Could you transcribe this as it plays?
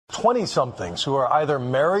20-somethings who are either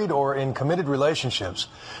married or in committed relationships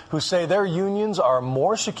who say their unions are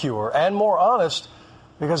more secure and more honest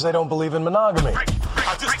because they don't believe in monogamy.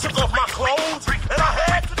 I just took off my clothes and I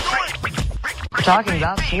had to do it. We're talking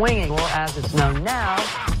about swinging, or as it's known now,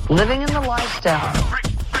 living in the lifestyle.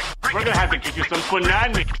 We're gonna have to get you some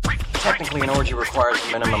punani. Technically, an orgy requires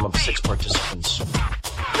a minimum of 6 participants.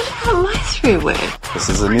 What about my three-way? This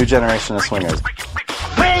is a new generation of swingers.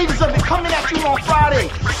 Waves of it coming at you on Friday,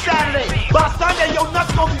 Saturday. By Sunday, your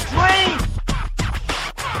nuts gonna be drained.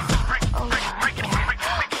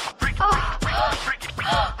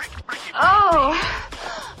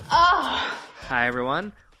 Hi,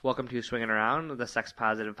 everyone. Welcome to Swinging Around, the sex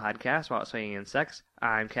positive podcast about swinging and sex.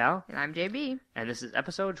 I'm Cal. And I'm JB. And this is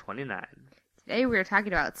episode 29. Today we're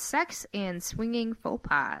talking about sex and swinging faux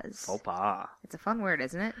pas. Faux pas. It's a fun word,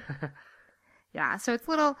 isn't it? Yeah, so it's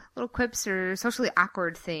little quips or socially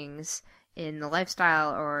awkward things in the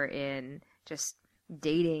lifestyle or in just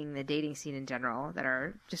dating, the dating scene in general, that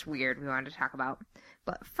are just weird we wanted to talk about.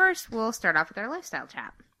 But first, we'll start off with our lifestyle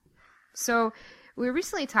chat. So we were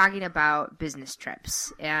recently talking about business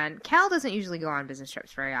trips, and Cal doesn't usually go on business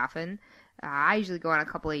trips very often. I usually go on a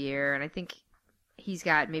couple a year, and I think he's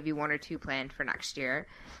got maybe 1 or 2 planned for next year.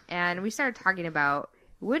 And we started talking about,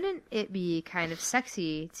 wouldn't it be kind of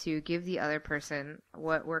sexy to give the other person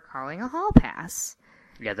what we're calling a hall pass?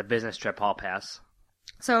 Yeah, the business trip hall pass.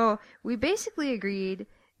 So we basically agreed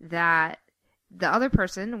that the other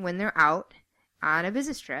person, when they're out on a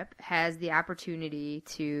business trip, has the opportunity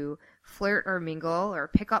to flirt or mingle or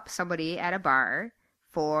pick up somebody at a bar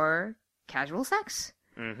for casual sex.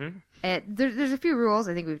 Mm-hmm. There's a few rules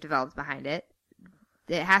I think we've developed behind it.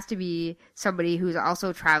 It has to be somebody who's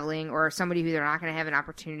also traveling or somebody who they're not going to have an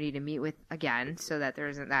opportunity to meet with again, so that there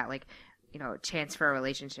isn't that, chance for a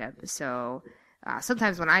relationship. So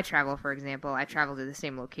sometimes when I travel, for example, I travel to the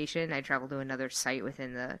same location. I travel to another site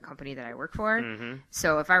within the company that I work for. Mm-hmm.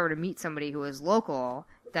 So if I were to meet somebody who was local,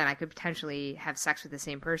 then I could potentially have sex with the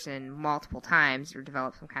same person multiple times or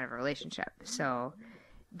develop some kind of a relationship. So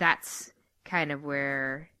that's kind of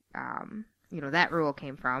where, that rule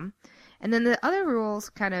came from. And then the other rules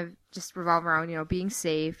kind of just revolve around, being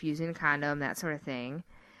safe, using a condom, that sort of thing.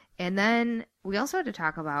 And then we also had to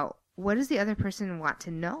talk about, what does the other person want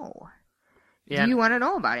to know? Yeah. Do you want to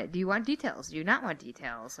know about it? Do you want details? Do you not want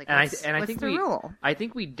details? I what's think the rule? I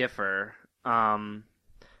think we differ,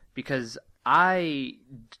 because I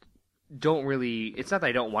don't really. It's not that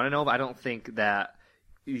I don't want to know, but I don't think that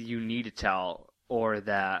you need to tell, or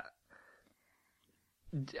that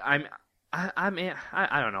I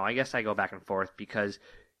don't know. I guess I go back and forth because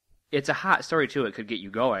it's a hot story too. It could get you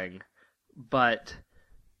going, but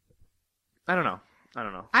I don't know.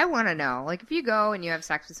 I want to know. Like, if you go and you have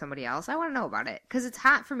sex with somebody else, I want to know about it. Because it's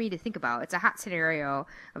hot for me to think about. It's a hot scenario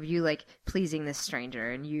of you, pleasing this stranger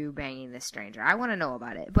and you banging this stranger. I want to know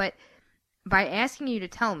about it. But by asking you to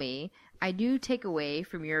tell me, I do take away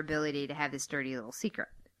from your ability to have this dirty little secret.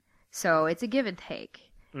 So it's a give and take.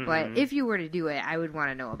 Mm-hmm. But if you were to do it, I would want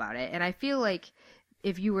to know about it. And I feel like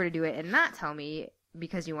if you were to do it and not tell me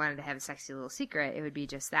because you wanted to have a sexy little secret, it would be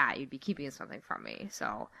just that. You'd be keeping something from me.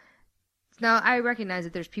 So now, I recognize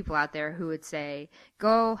that there's people out there who would say,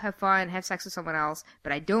 go, have fun, have sex with someone else,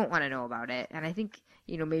 but I don't want to know about it. And I think,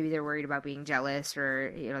 maybe they're worried about being jealous,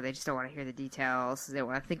 or, they just don't want to hear the details. They don't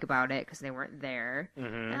want to think about it because they weren't there.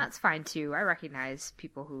 Mm-hmm. And that's fine, too. I recognize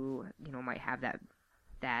people who, might have that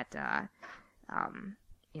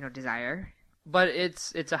desire. But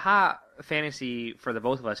it's a hot fantasy for the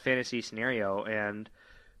both of us, fantasy scenario, and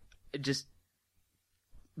just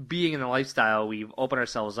being in the lifestyle, we've opened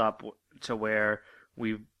ourselves up to where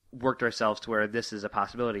we've worked ourselves to where this is a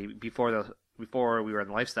possibility. Before we were in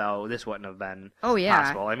the lifestyle, this wouldn't have been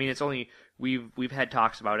possible. I mean, it's only we've had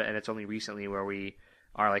talks about it, and it's only recently where we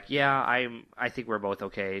are like, I think we're both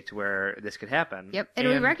okay to where this could happen. Yep, and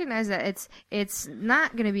we recognize that it's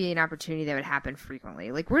not going to be an opportunity that would happen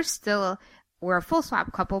frequently. Like, we're a full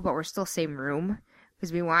swap couple, but we're still same room.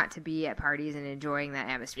 Because we want to be at parties and enjoying that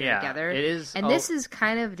atmosphere together. It is. And this is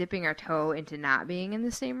kind of dipping our toe into not being in the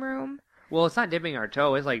same room. Well, it's not dipping our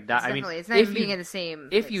toe. It's like that. It's not even being in the same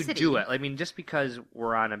If you city. do it, just because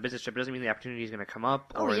we're on a business trip doesn't mean the opportunity is going to come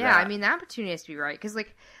up. Oh, yeah. The opportunity has to be right. Because,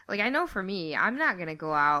 I know for me, I'm not going to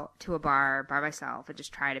go out to a bar by myself and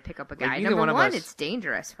just try to pick up a guy. Number one, it's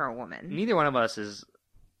dangerous for a woman. Neither one of us is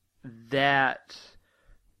that,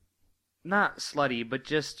 not slutty, but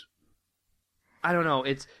just, I don't know.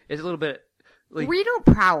 It's a little bit we don't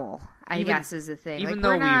prowl. I guess is the thing. Even though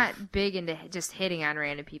we're not big into just hitting on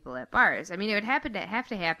random people at bars. I mean, it would have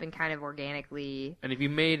to happen kind of organically. And if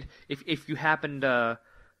you happen to,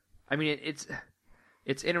 it's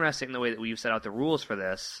it's interesting the way that we've set out the rules for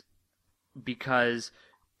this, because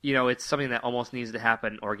it's something that almost needs to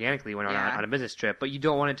happen organically when we're on a business trip, but you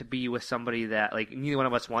don't want it to be with somebody that, like, neither one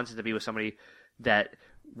of us wants it to be with somebody that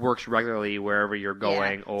works regularly wherever you're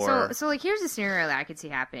going. Or so like, here's a scenario that I could see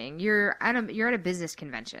happening. You're at a business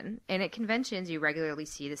convention, and at conventions you regularly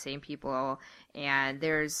see the same people, and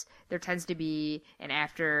there tends to be an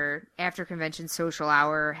after convention social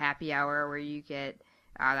hour, happy hour, where you get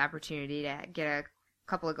the opportunity to get a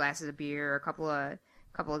couple of glasses of beer, a couple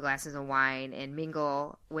of glasses of wine, and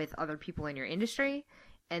mingle with other people in your industry.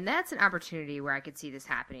 And that's an opportunity where I could see this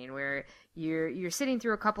happening, where you're sitting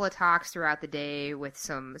through a couple of talks throughout the day with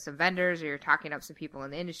some vendors, or you're talking up some people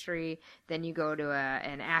in the industry. Then you go to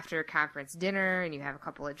an after conference dinner and you have a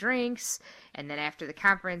couple of drinks. And then after the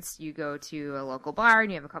conference, you go to a local bar and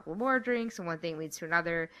you have a couple more drinks. And one thing leads to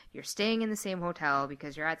another. You're staying in the same hotel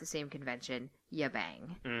because you're at the same convention. You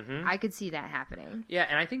bang. Mm-hmm. I could see that happening. Yeah,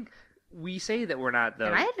 and I think we say that we're not the...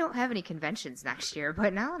 And I don't have any conventions next year,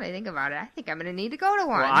 but now that I think about it, I think I'm going to need to go to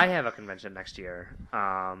one. Well, I have a convention next year.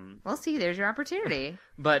 Well, see, there's your opportunity.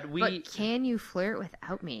 But can you flirt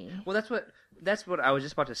without me? Well, that's what I was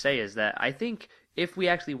just about to say, is that I think if we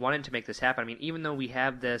actually wanted to make this happen, I mean, even though we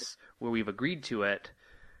have this where we've agreed to it,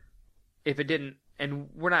 if it didn't, and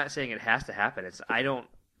we're not saying it has to happen,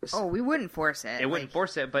 we wouldn't force it. It wouldn't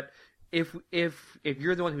force it, but if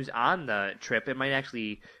you're the one who's on the trip, it might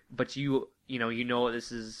actually, but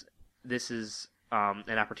this is an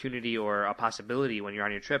opportunity or a possibility when you're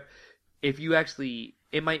on your trip. If you actually,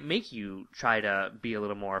 it might make you try to be a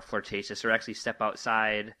little more flirtatious, or actually step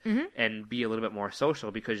outside and be a little bit more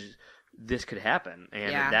social, because this could happen,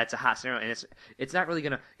 and that's a hot scenario, and it's not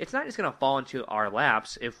just gonna fall into our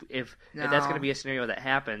laps. If that's gonna be a scenario that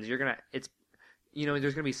happens, there's going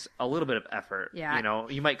to be a little bit of effort. Yeah.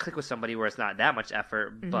 You might click with somebody where it's not that much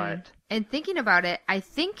effort, but... And thinking about it, I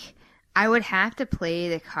think I would have to play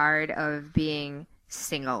the card of being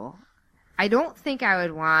single. I don't think I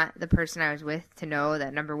would want the person I was with to know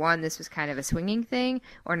that, number one, this was kind of a swinging thing,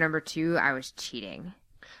 or number two, I was cheating.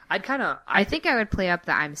 I think I would play up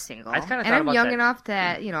that I'm single. I kind of and I'm young that. enough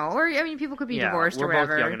that, people could be divorced or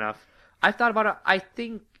whatever. We're both young enough. I've thought about it. I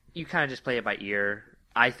think you kind of just play it by ear.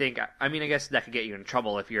 I guess that could get you in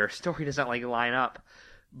trouble if your story doesn't line up.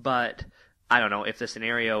 But I don't know if the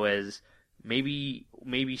scenario is maybe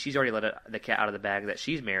she's already let the cat out of the bag that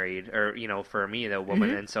she's married, or for me, the woman,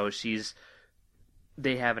 and so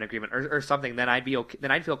they have an agreement or something. Then I'd be okay.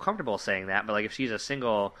 Then I'd feel comfortable saying that. But like, if she's a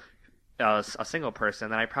single person,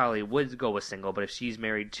 then I probably would go with single. But if she's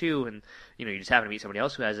married too, and you just happen to meet somebody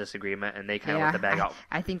else who has this agreement, and they kind of let the bag out,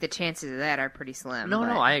 I think the chances of that are pretty slim. No,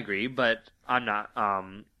 I agree, but I'm not.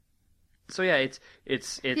 So yeah,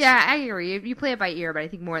 it's. Yeah, I agree. You play it by ear, but I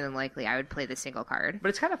think more than likely I would play the single card. But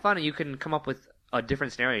it's kind of fun. You can come up with a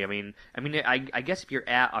different scenario. I guess if you're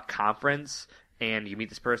at a conference and you meet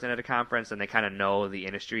this person at a conference and they kind of know the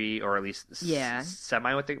industry, or at least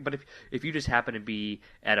semi with it. But if you just happen to be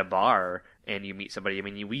at a bar and you meet somebody,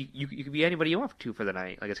 you could be anybody you want to for the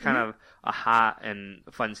night. Like, it's kind of a hot and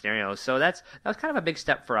fun scenario. So that was kind of a big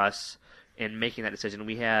step for us in making that decision.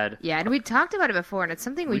 And we talked about it before, and it's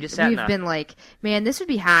something we've been like, man, this would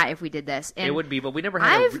be hot if we did this. And it would be, but we never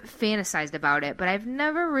had. I've fantasized about it, but I've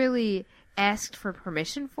never really asked for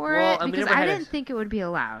permission for it, because I didn't think it would be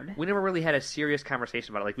allowed. We never really had a serious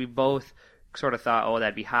conversation about it. Like, we both sort of thought, oh,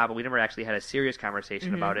 that'd be hot, but we never actually had a serious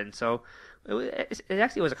conversation about it. And so it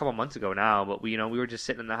actually was a couple months ago now, but we were just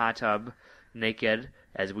sitting in the hot tub naked,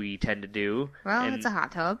 as we tend to do. Well, it's a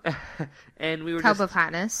hot tub. And we were tub of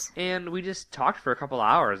hotness. And we just talked for a couple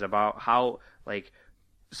hours about how, like,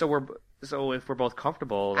 so if we're both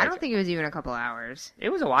comfortable... I don't think it was even a couple hours. It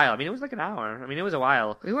was a while. It was like an hour. It was a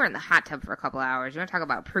while. We were in the hot tub for a couple hours. You want to talk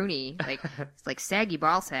about pruny? It's like saggy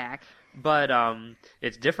ball sack. But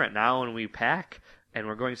it's different now when we pack and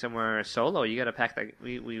we're going somewhere solo. You got to pack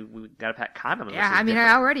we got to pack condoms. Yeah,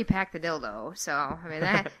 I already packed the dildo, so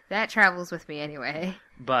that travels with me anyway.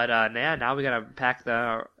 But now we got to pack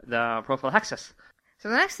the prophylaxis. So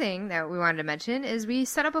the next thing that we wanted to mention is we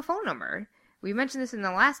set up a phone number. We mentioned this in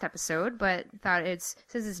the last episode, but thought since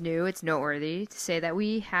it's new, it's noteworthy to say that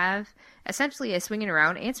we have essentially a swinging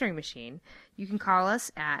around answering machine. You can call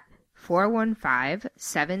us at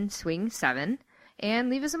 415-7-SWING-7 and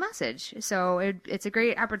leave us a message. So it's a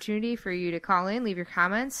great opportunity for you to call in, leave your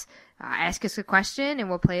comments, ask us a question, and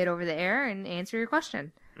we'll play it over the air and answer your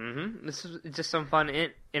question. Mm-hmm. This is just some fun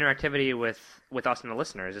interactivity with us and the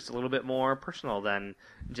listeners. It's a little bit more personal than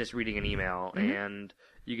just reading an email, and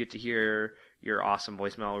you get to hear your awesome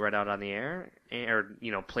voicemail read out on the air, or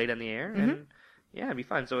played on the air, and yeah, it'd be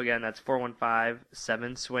fun. So again, that's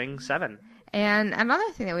 415-7-SWING-7. And another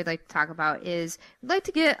thing that we'd like to talk about is we'd like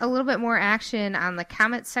to get a little bit more action on the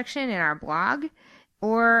comments section in our blog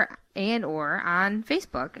or on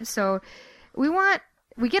Facebook. So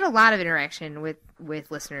we get a lot of interaction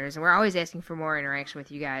with listeners, and we're always asking for more interaction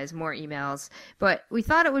with you guys, more emails. But we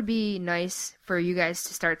thought it would be nice for you guys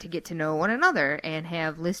to start to get to know one another and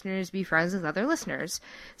have listeners be friends with other listeners.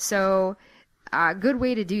 So a good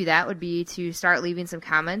way to do that would be to start leaving some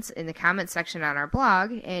comments in the comments section on our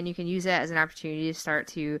blog, and you can use that as an opportunity to start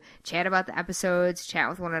to chat about the episodes, chat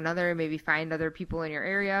with one another, maybe find other people in your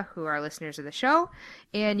area who are listeners of the show.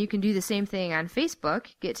 And you can do the same thing on Facebook,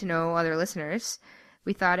 get to know other listeners.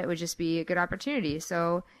 We thought it would just be a good opportunity.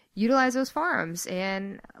 So utilize those forums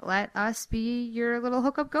and let us be your little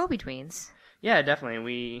hookup go-betweens. Yeah,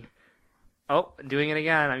 definitely. Doing it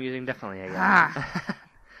again. I'm using definitely again.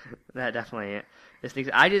 That definitely.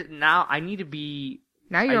 I need to be.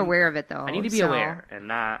 Now you're aware of it, though. I need to be aware and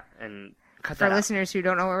cut that out. For listeners who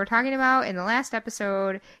don't know what we're talking about, in the last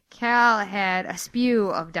episode, Cal had a spew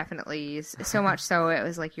of definitely's, so much so it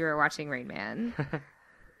was like you were watching Rain Man.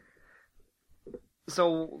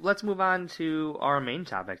 So let's move on to our main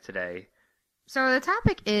topic today. So the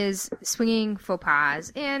topic is swinging faux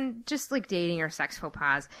pas and just like dating or sex faux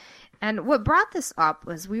pas. And what brought this up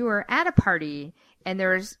was we were at a party and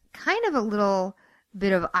there was kind of a little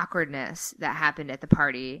bit of awkwardness that happened at the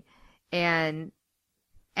party. And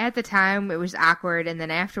at the time it was awkward, and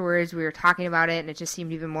then afterwards we were talking about it and it just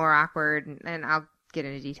seemed even more awkward. And I'll get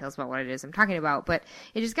into details about what it is I'm talking about, but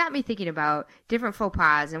it just got me thinking about different faux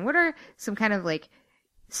pas and what are some kind of like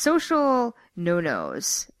social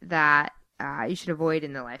no-nos that you should avoid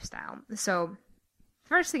in the lifestyle. So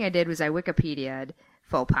first thing I did was I Wikipedia'd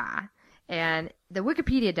faux pas. And the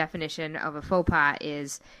Wikipedia definition of a faux pas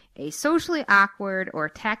is a socially awkward or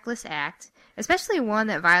tactless act, especially one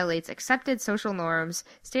that violates accepted social norms,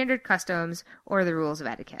 standard customs, or the rules of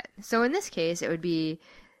etiquette. So in this case, it would be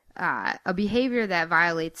a behavior that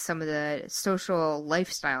violates some of the social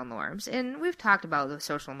lifestyle norms. And we've talked about those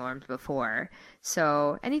social norms before.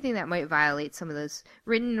 So anything that might violate some of those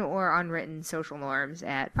written or unwritten social norms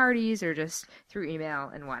at parties or just through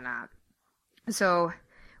email and whatnot. So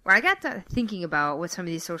when I got to thinking about what some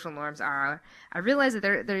of these social norms are, I realized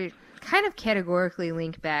that they're kind of categorically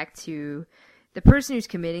linked back to the person who's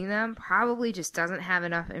committing them probably just doesn't have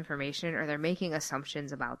enough information, or they're making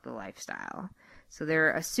assumptions about the lifestyle. So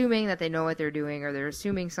they're assuming that they know what they're doing, or they're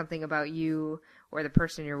assuming something about you or the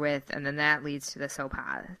person you're with, and then that leads to the faux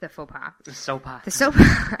pas. The faux pas. The faux pas. The faux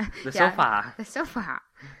pas. The faux pas. The faux pas.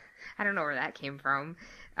 I don't know where that came from.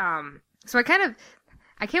 So I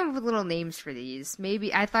came up with little names for these.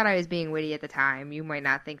 Maybe I thought I was being witty at the time. You might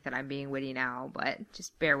not think that I'm being witty now, but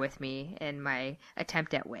just bear with me in my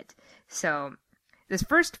attempt at wit. So this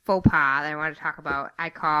first faux pas that I want to talk about, I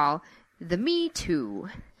call the Me Too.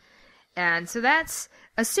 And so that's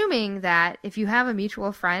assuming that if you have a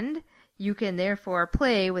mutual friend, you can therefore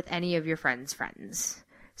play with any of your friend's friends.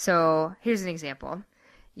 So here's an example.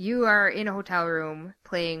 You are in a hotel room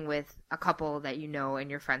playing with a couple that you know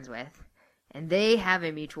and you're friends with, and they have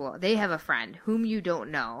a friend whom you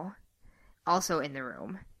don't know also in the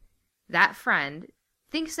room. That friend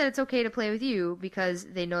thinks that it's okay to play with you because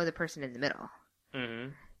they know the person in the middle. Mm-hmm.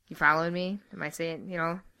 You following me? Am I saying,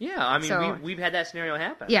 Yeah, I mean, we've had that scenario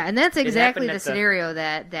happen. Yeah, and that's exactly the scenario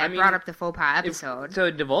that brought up the faux pas episode.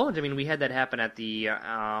 So divulge, we had that happen at the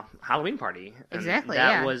Halloween party. Exactly,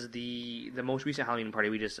 that was the most recent Halloween party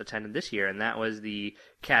we just attended this year, and that was the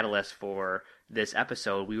catalyst for this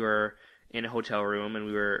episode. We were in a hotel room, and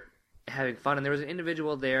we were having fun, and there was an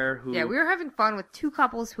individual there who... Yeah, we were having fun with two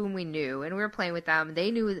couples whom we knew, and we were playing with them.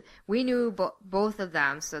 We knew both of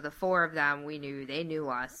them, so the four of them we knew. They knew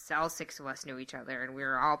us. All six of us knew each other, and we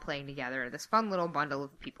were all playing together. This fun little bundle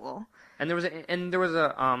of people. And there was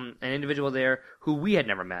an individual there who we had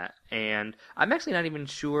never met, and I'm actually not even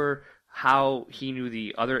sure how he knew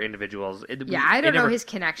the other individuals. I don't know his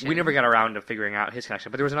connection. We never got around to figuring out his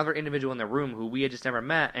connection, but there was another individual in the room who we had just never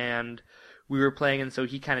met, and we were playing, and so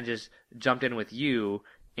he kind of just jumped in with you,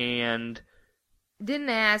 and didn't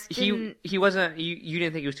ask. He wasn't. You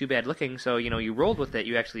didn't think he was too bad looking, so you rolled with it.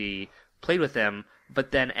 You actually played with him,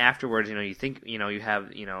 but then afterwards, you think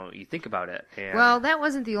you think about it. And... Well, that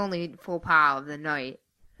wasn't the only faux pas of the night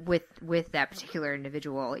with that particular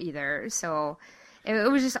individual either. So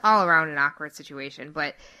it was just all around an awkward situation,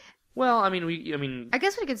 but. Well, I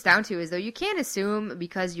guess what it gets down to is, though, you can't assume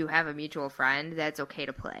because you have a mutual friend that it's okay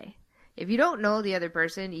to play. If you don't know the other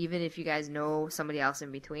person, even if you guys know somebody else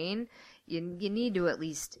in between, you need to at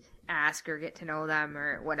least ask or get to know them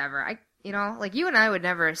or whatever. You know, like you and I would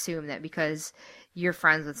never assume that because you're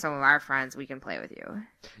friends with some of our friends, we can play with you.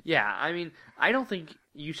 Yeah, I mean, I don't think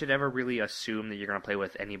you should ever really assume that you're going to play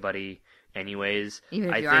with anybody anyways.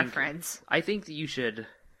 Even if you aren't friends. I think that you should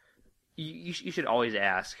always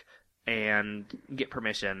ask and get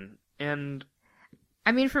permission. And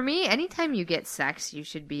I mean, for me, anytime you get sex,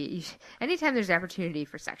 anytime there's opportunity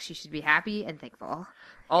for sex, you should be happy and thankful.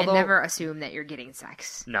 And never assume that you're getting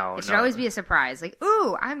sex. No, it should always be a surprise. Like,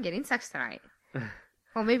 ooh, I'm getting sex tonight.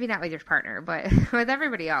 Well, maybe not with your partner, but with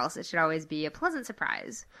everybody else, it should always be a pleasant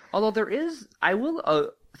surprise. Although I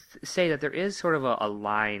will say that there is sort of a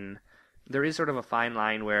line, there is sort of a fine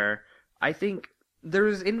line where I think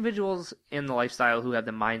there's individuals in the lifestyle who have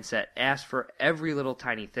the mindset, ask for every little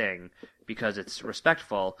tiny thing because it's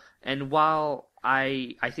respectful. And while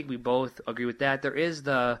I think we both agree with that, there is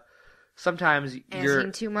sometimes you're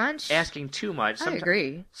asking too much. I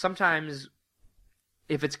agree. Sometimes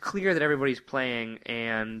if it's clear that everybody's playing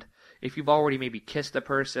and if you've already maybe kissed the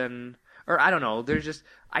person, or I don't know,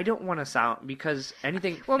 I don't want to sound, because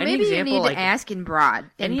anything. Well, maybe you need to ask in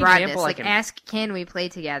broadness. Like ask, can we play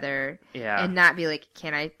together? Yeah. And not be like,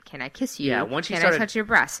 can I kiss you? Yeah. Can I touch your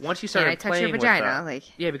breast? Once you started can I touch your vagina?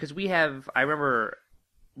 Yeah, because I remember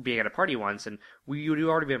being at a party once, and you'd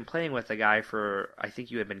already been playing with a guy for, I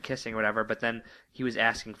think you had been kissing or whatever, but then he was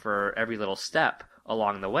asking for every little step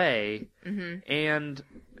along the way, and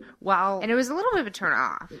it was a little bit of a turn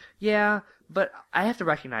off. Yeah, but I have to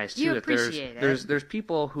recognize too that there's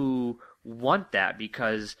people who want that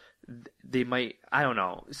because they might, I don't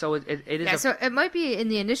know. So it is. Yeah, so it might be in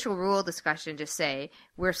the initial rule discussion. Just say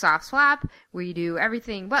we're soft swap. We do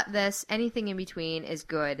everything but this. Anything in between is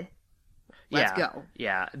good. Let's go.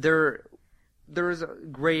 Yeah, there's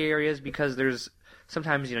gray areas because there's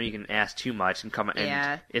sometimes you can ask too much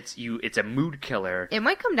and it's a mood killer. It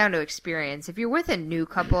might come down to experience. If you're with a new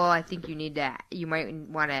couple, I think you might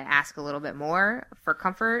want to ask a little bit more for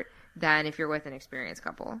comfort than if you're with an experienced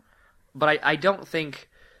couple. But I don't think.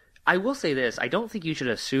 I will say this: I don't think you should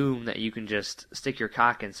assume that you can just stick your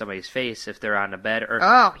cock in somebody's face if they're on a bed.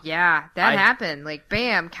 Oh yeah, that happened. Like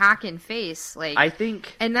bam, cock in face. Like I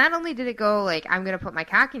think. And not only did it go like I'm gonna put my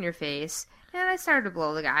cock in your face, and I started to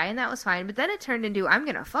blow the guy, and that was fine. But then it turned into I'm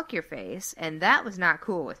gonna fuck your face, and that was not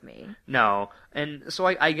cool with me. No, and so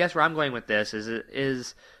I guess where I'm going with this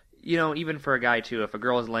is even for a guy too, if a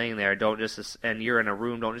girl is laying there, and you're in a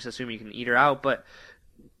room, don't just assume you can eat her out, but.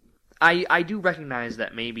 I do recognize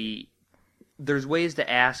that maybe there's ways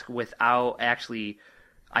to ask without actually,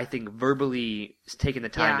 I think, verbally taking the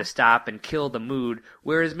time to stop and kill the mood.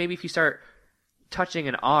 Whereas maybe if you start touching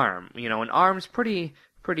an arm, an arm's pretty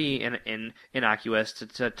innocuous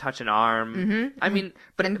to touch an arm. Mm-hmm. I mean,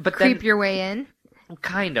 but creep then, your way in.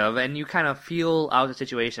 Kind of, and you kind of feel out the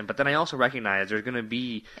situation. But then I also recognize there's going to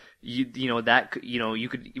be. You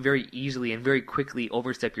could very easily and very quickly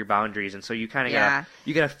overstep your boundaries, and so you kind of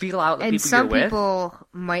gotta feel out the people you're with. And some people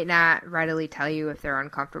might not readily tell you if they're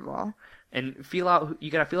uncomfortable. And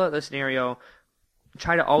you gotta feel out the scenario.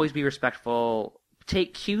 Try to always be respectful.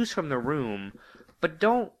 Take cues from the room, but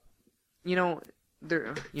don't.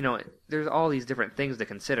 There's all these different things to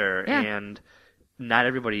consider, and not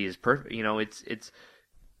everybody is perfect. It's.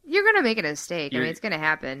 You're gonna make a mistake. I mean, it's gonna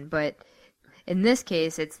happen, but. In this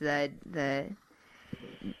case, it's the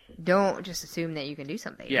don't just assume that you can do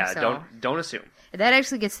something. Yeah, so, don't assume. That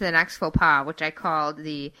actually gets to the next faux pas, which I called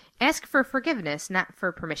the ask for forgiveness, not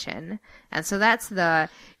for permission. And so that's the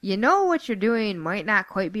what you're doing might not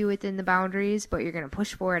quite be within the boundaries, but you're going to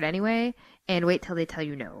push for it anyway, and wait till they tell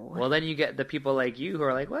you no. Well, then you get the people like you who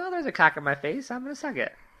are like, well, there's a cock in my face, I'm going to suck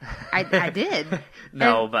it. I did. And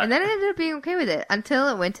then I ended up being okay with it until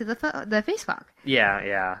it went to the face fuck.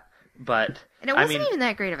 Yeah. And it wasn't even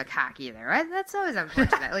that great of a cock either. Right? That's always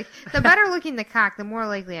unfortunate. Like the better looking the cock, the more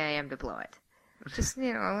likely I am to blow it. Just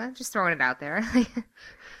I'm just throwing it out there. It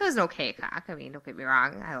was an okay cock. I mean, don't get me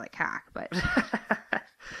wrong, I like cock, but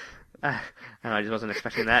I just wasn't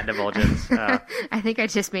expecting that divulgence. I think I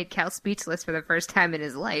just made Cal speechless for the first time in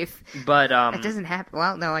his life. But it doesn't happen.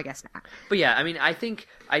 Well, no, I guess not. But yeah, I mean, I think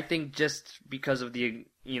just because of the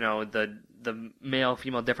the male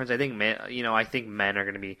female difference, I think men are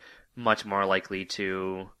going to be much more likely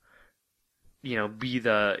to be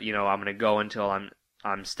the I'm going to go until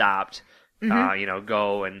I'm stopped. Mm-hmm.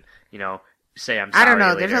 Go and say I'm sorry. I don't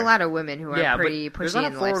know. Later. There's a lot of women who are pretty pushy. There's a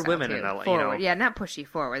lot of forward women too. in the forward. Yeah, not pushy,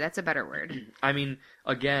 forward. That's a better word. I mean,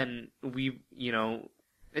 again, you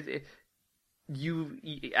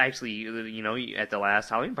actually, at the last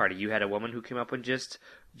Halloween party, you had a woman who came up and just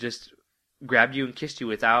grabbed you and kissed you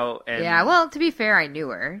without. And Yeah, well, to be fair, I knew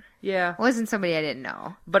her. yeah, It wasn't somebody I didn't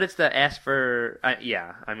know. but it's the ask for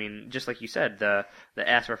yeah. I mean, just like you said, the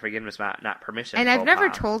ask for forgiveness, not permission. And I've faux never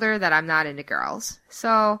pas. told her that I'm not into girls.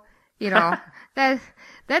 So, you know,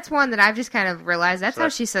 that's one that I've just kind of realized that's how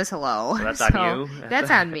she says hello. So that's on you? That's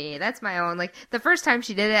on me. That's my own. Like, the first time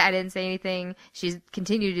she did it, I didn't say anything. She's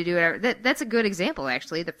continued to do it. That's a good example,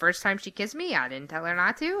 actually. The first time she kissed me, I didn't tell her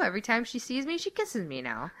not to. Every time she sees me, she kisses me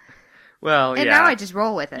now. Well, And yeah. now I just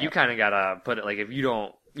roll with it. You kind of gotta put it like if you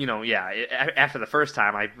don't, after the first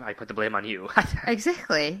time, I put the blame on you.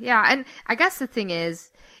 Exactly. Yeah, and I guess the thing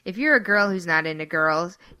is, if you're a girl who's not into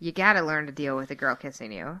girls, you gotta learn to deal with a girl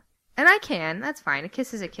kissing you. And I can. That's fine. A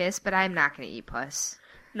kiss is a kiss, but I'm not gonna eat puss.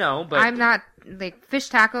 No, but I'm not like fish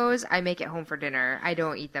tacos. I make it home for dinner. I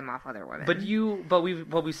don't eat them off other women. But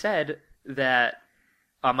we said that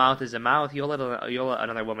a mouth is a mouth. You'll let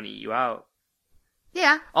another woman eat you out.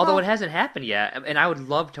 Yeah. Although well, it hasn't happened yet, and I would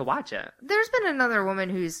love to watch it. there's been another woman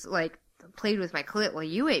who's like played with my clit while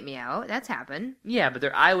you ate me out. That's happened. Yeah, but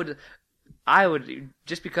I would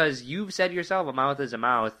just because you've said yourself a mouth is a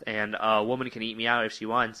mouth, and a woman can eat me out if she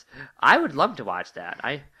wants. I would love to watch that.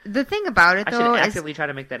 The thing about it I though should is actively try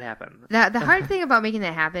to make that happen. the hard thing about making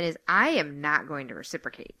that happen is I am not going to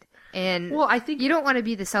reciprocate. And Well, I think you don't want to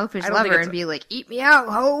be the selfish I don't think lover it's and be like, eat me out,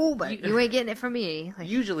 ho, but you ain't getting it from me. Like,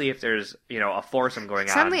 usually if there's a foursome going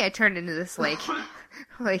on. suddenly I turned into this like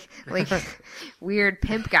weird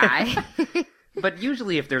pimp guy. But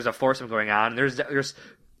usually, if there's a foursome going on, there's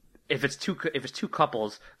if it's two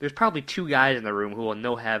couples, there's probably two guys in the room who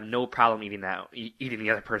will have no problem eating the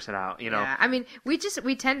other person out. Yeah, I mean, we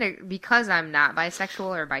tend to, because I'm not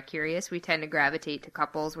bisexual or bicurious, we tend to gravitate to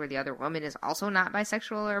couples where the other woman is also not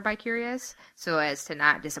bisexual or bicurious, so as to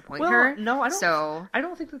not disappoint her. No, I don't. So I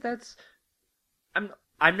don't think that's.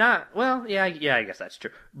 I'm not. Well, yeah, I guess that's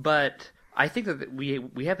true. But I think that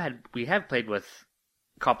we have played with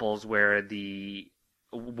couples where the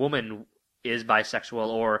woman is bisexual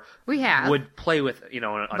or we have would play with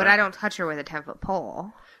but I don't touch her with a 10-foot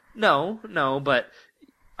pole. No, but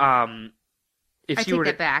if I you take were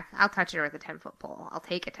that back. I'll touch her with a 10-foot pole. I'll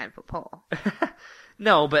take a 10-foot pole.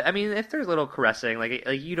 No, but I mean, if there's a little caressing, like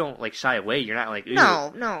you don't like shy away. You're not like, ew.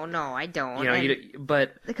 No, I don't.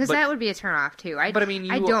 But that would be a turn off too. But I mean,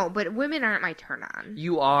 I don't. But women aren't my turn on.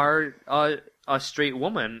 You are a straight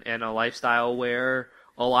woman in a lifestyle where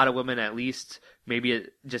a lot of women, at least, maybe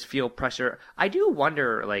just feel pressure. I do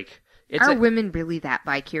wonder, like, are women really that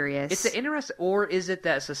bi-curious? It's an interesting, or is it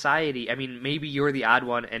that society? I mean, maybe you're the odd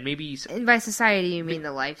one, and maybe. And by society, you mean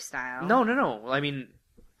the lifestyle? No.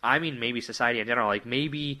 I mean maybe society in general. Like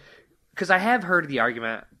maybe because I have heard the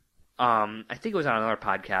argument. I think it was on another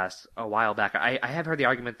podcast a while back. I have heard the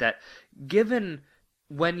argument that given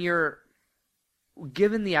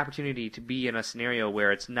the opportunity to be in a scenario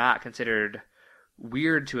where it's not considered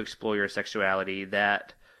weird to explore your sexuality,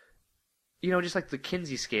 that just like the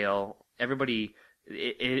Kinsey scale, everybody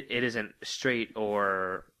it isn't straight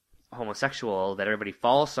or homosexual, that everybody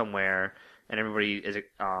falls somewhere and everybody is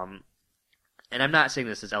and I'm not saying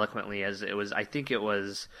this as eloquently as it was. I think it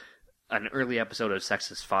was an early episode of Sex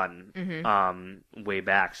is Fun, way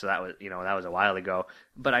back. So that was that was a while ago.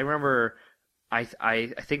 But I remember I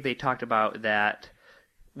think they talked about that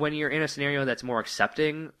when you're in a scenario that's more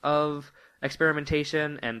accepting of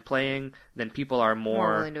experimentation and playing, then people are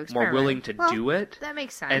more willing to do it. That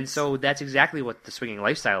makes sense. And so that's exactly what the swinging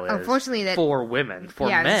lifestyle is. Unfortunately, for women, for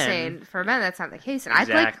men, for men that's not the case. And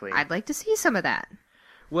exactly. I'd like to see some of that.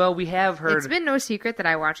 Well, we have heard. It's been no secret that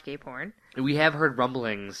I watch gay porn. We have heard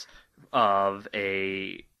rumblings of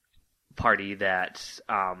a party that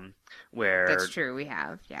where that's true. We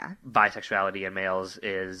have, yeah. Bisexuality in males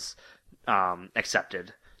is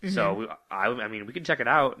accepted. Mm-hmm. So I mean, we can check it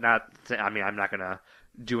out. I'm not gonna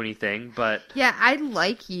do anything, but yeah, I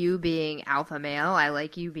like you being alpha male. I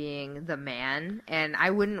like you being the man, and I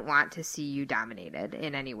wouldn't want to see you dominated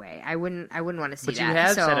in any way. I wouldn't want to see that. But you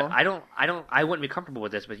have said I wouldn't be comfortable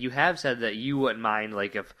with this, but you have said that you wouldn't mind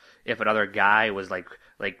like if another guy was like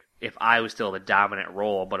if I was still the dominant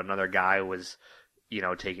role, but another guy was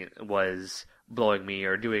was blowing me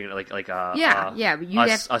or doing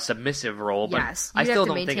a submissive role. But yes, I still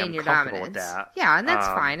don't think I'm comfortable with that. Yeah, and that's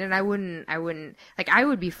fine. And I wouldn't like, I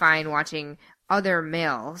would be fine watching other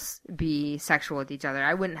males be sexual with each other.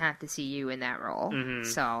 I wouldn't have to see you in that role. Mm-hmm.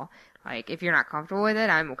 So like, if you're not comfortable with it,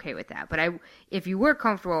 I'm okay with that. But if you were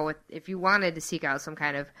comfortable with, if you wanted to seek out some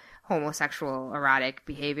kind of homosexual erotic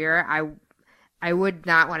behavior, I would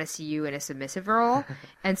not want to see you in a submissive role.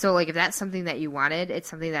 And so, like, if that's something that you wanted, it's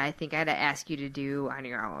something that I think I'd ask you to do on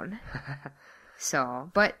your own. So,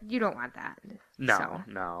 but you don't want that.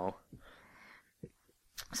 No.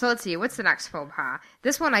 So let's see, what's the next faux pas?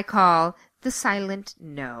 This one I call the silent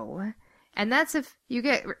no. And that's if you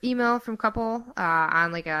get email from couple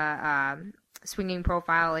on like a swinging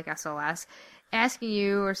profile like SLS asking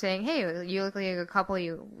you or saying, hey, you look like a couple,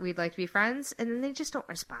 we'd like to be friends, and then they just don't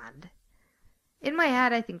respond. In my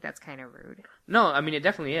head, I think that's kind of rude. No, I mean, it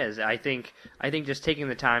definitely is. I think just taking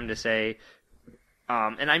the time to say,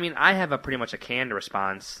 and I mean, I have a pretty much a canned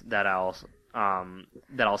response that I'll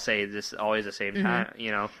say this always the same time, you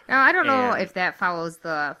know. Now, I don't know if that follows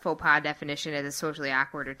the faux pas definition as a socially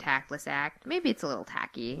awkward or tactless act. Maybe it's a little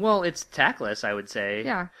tacky. Well, it's tactless, I would say.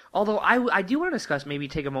 Yeah. Although I do want to discuss, maybe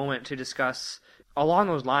take a moment to discuss, along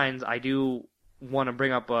those lines, I do want to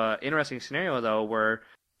bring up an interesting scenario, though, where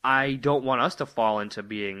I don't want us to fall into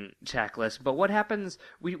being tactless. But what happens,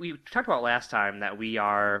 we talked about last time that we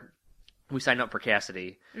signed up for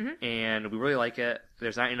Cassidy, and we really like it.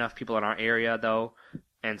 There's not enough people in our area, though,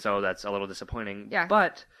 and so that's a little disappointing. Yeah.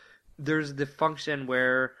 But there's the function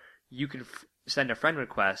where you can send a friend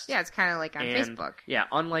request. Yeah, it's kind of like on Facebook. Yeah,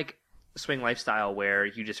 unlike Swing Lifestyle, where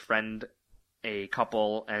you just friend a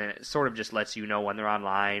couple, and it sort of just lets you know when they're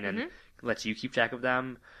online and lets you keep track of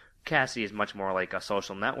them. Cassidy is much more like a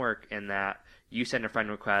social network in that you send a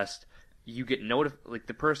friend request, you get like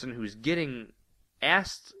the person who's getting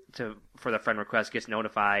asked for the friend request gets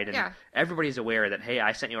notified, and everybody's aware that, hey,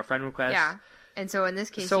 I sent you a friend request. Yeah. And so in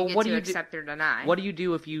this case, you get to accept or deny. What do you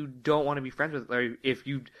do if you don't want to be friends with, or if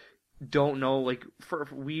you don't know, like,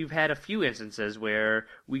 we've had a few instances where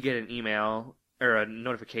we get an email or a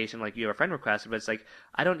notification like you have a friend request, but it's like,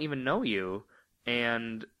 I don't even know you,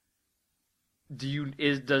 and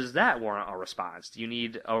does that warrant a response? Do you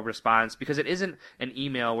need a response? Because it isn't an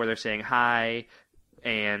email where they're saying hi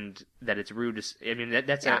and that it's rude to, I mean,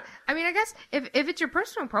 that's I mean, I guess if it's your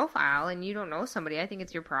personal profile and you don't know somebody, I think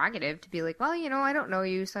it's your prerogative to be like, well, you know, I don't know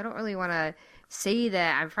you, so I don't really want to say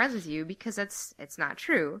that I'm friends with you, because it's not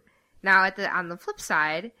true. Now, on the flip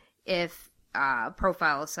side, if a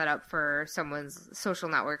profile is set up for someone's social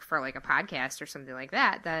network for like a podcast or something like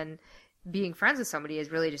that, then being friends with somebody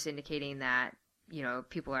is really just indicating that, you know,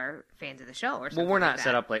 people are fans of the show or something. Well, we're not like that.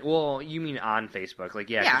 set up like, well, you mean on Facebook. Like,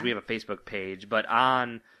 yeah, because we have a Facebook page, but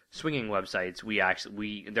on swinging websites,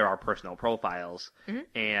 there are personal profiles.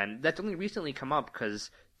 And that's only recently come up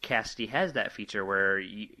because Cassidy has that feature where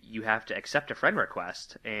you have to accept a friend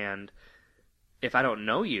request. And if I don't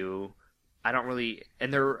know you, I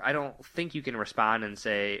don't think you can respond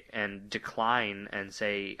and decline and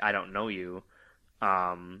say, I don't know you.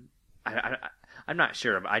 I'm not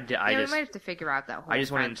sure, but we might have to figure out that whole I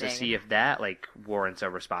just wanted thing. to see if that like warrants a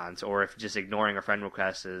response, or if just ignoring a friend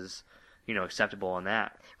request is, you know, acceptable in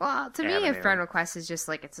that. Well, to me, a friend request is just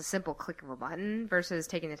like, it's a simple click of a button versus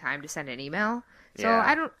taking the time to send an email. So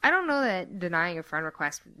I don't know that denying a friend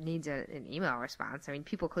request needs an email response. I mean,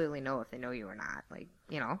 people clearly know if they know you or not. Like,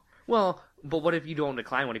 you know. Well, but what if you don't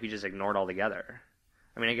decline? What if you just ignore it altogether?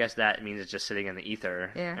 I mean, I guess that means it's just sitting in the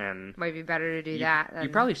ether. Yeah, and might be better to do that. You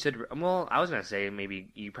probably should. Well, I was going to say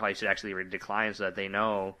maybe you probably should actually decline so that they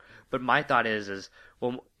know. But my thought is,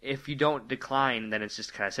 well, if you don't decline, then it's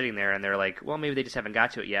just kind of sitting there, and they're like, well, maybe they just haven't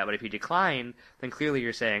got to it yet. But if you decline, then clearly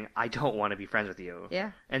you're saying, I don't want to be friends with you.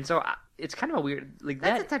 Yeah. And so it's kind of a weird, like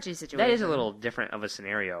that's a touchy situation. That is a little different of a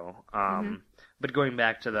scenario. But going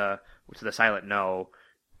back to the silent no,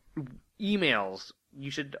 emails. You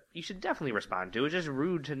should definitely respond to. It's just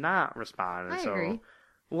rude to not respond. I agree.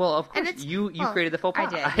 Well, of course, you created the faux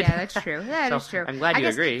pas. I did. Yeah, that's true. That is true. I'm glad you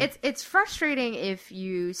agree. It's frustrating if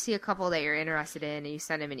you see a couple that you're interested in and you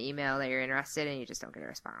send them an email that you're interested in and you just don't get a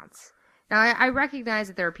response. Now, I recognize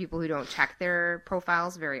that there are people who don't check their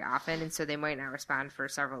profiles very often, and so they might not respond for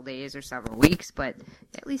several days or several weeks, but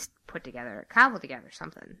at least cobble together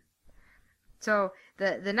something. So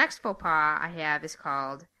the next faux pas I have is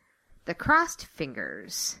called the crossed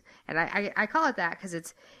fingers. And I call it that because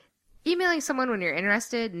it's emailing someone when you're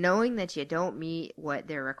interested, knowing that you don't meet what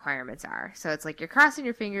their requirements are. So it's like you're crossing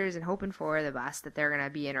your fingers and hoping for the best that they're going to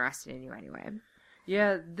be interested in you anyway.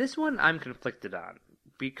 Yeah, this one I'm conflicted on.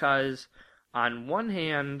 Because on one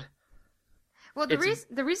hand... Well, the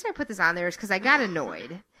reason I put this on there is because I got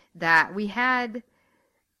annoyed that we had...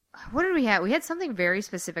 What did we have? We had something very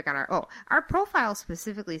specific on our profile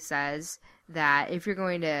specifically says that if you're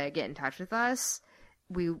going to get in touch with us,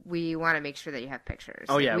 we want to make sure that you have pictures.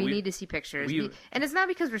 Oh, yeah. We need to see pictures. And it's not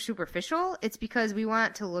because we're superficial. It's because we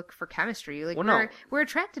want to look for chemistry. Like, we're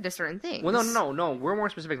attracted to certain things. Well, no. We're more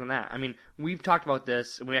specific than that. I mean, we've talked about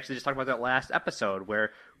this, and we actually just talked about that last episode,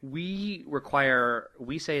 where we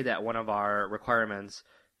say that one of our requirements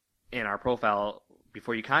in our profile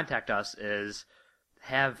before you contact us is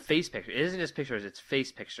have face pictures. It isn't just pictures, it's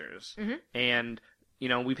face pictures. And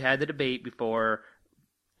we've had the debate before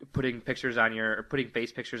putting face pictures on your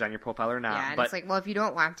profile or not. Yeah, and but it's like, well, if you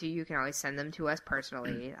don't want to, you can always send them to us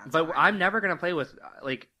personally. That's but fine. I'm never gonna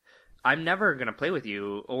play with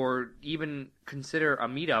you or even consider a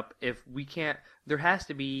meetup if we can't. There has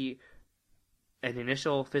to be an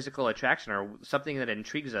initial physical attraction or something that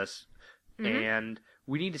intrigues us, and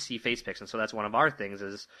we need to see face pics. And so that's one of our things: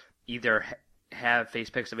 is either have face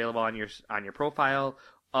pics available on your profile,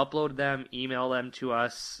 upload them, email them to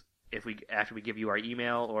us after we give you our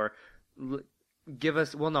email, or give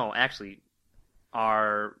us. Well, no, actually,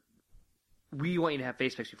 we want you to have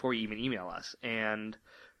face pics before you even email us, and.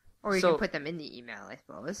 Or you can put them in the email, I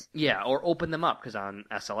suppose. Yeah, or open them up, because on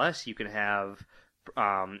SLS you can have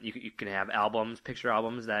you can have picture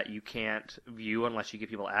albums that you can't view unless you give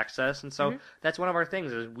people access, and so that's one of our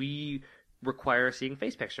things is we require seeing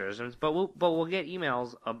face pictures, but we'll get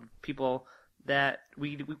emails of people that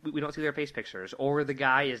we don't see their face pictures, or the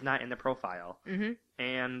guy is not in the profile,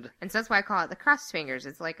 and so that's why I call it the cross fingers.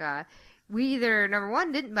 It's like we either number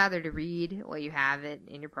one didn't bother to read what you have it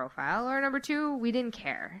in your profile, or number two we didn't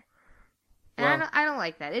care. And I don't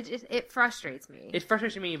like that. It frustrates me. It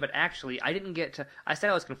frustrates me, but actually, I didn't get to. I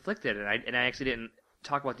said I was conflicted, and I actually didn't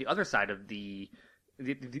talk about the other side of the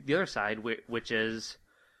other side, which is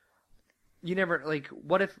you never like.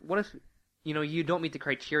 What if you don't meet the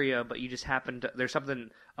criteria, but you just happen to. There's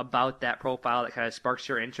something about that profile that kind of sparks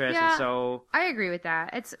your interest, yeah, and so I agree with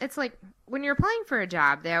that. It's like when you're applying for a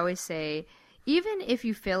job, they always say, even if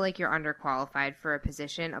you feel like you're underqualified for a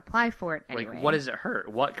position, apply for it anyway. Like, what does it hurt?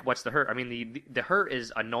 What's the hurt? I mean, the hurt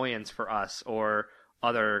is annoyance for us or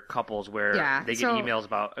other couples where they get emails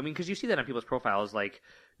about. I mean, because you see that on people's profiles, like,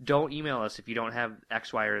 don't email us if you don't have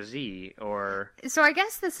X, Y, or Z. Or so I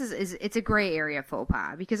guess this is it's a gray area faux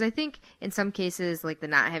pas, because I think in some cases, like the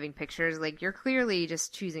not having pictures, like you're clearly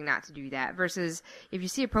just choosing not to do that. Versus if you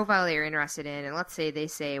see a profile that you're interested in, and let's say they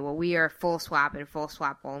say, well, we are full swap and full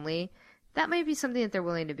swap only. That might be something that they're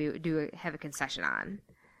willing to have a concession on.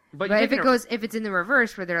 But if it's in the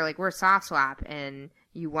reverse, where they're like, we're soft swap, and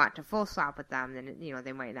you want to full swap with them, then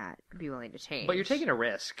they might not be willing to change. But you're taking a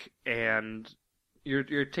risk, and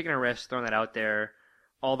you're taking a risk throwing that out there.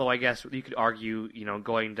 Although I guess you could argue,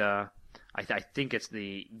 going to, I think it's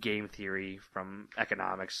the game theory from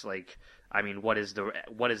economics. Like, I mean, what is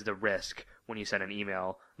the risk when you send an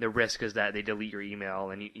email? The risk is that they delete your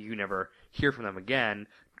email and you never hear from them again.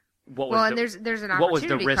 There's an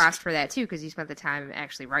opportunity cost for that too, because you spent the time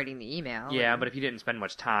actually writing the email. Yeah, but if you didn't spend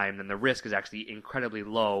much time, then the risk is actually incredibly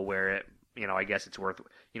low. Where it, I guess it's worth,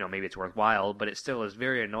 maybe it's worthwhile, but it still is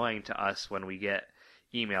very annoying to us when we get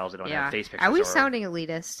emails that don't have face pictures. Are we sounding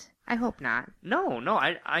elitist? I hope not. No.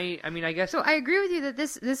 I mean, I guess. So I agree with you that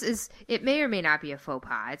this is, it may or may not be a faux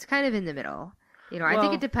pas. It's kind of in the middle. I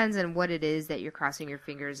think it depends on what it is that you're crossing your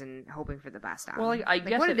fingers and hoping for the best on. Well, I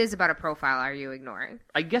guess what it is about a profile are you ignoring?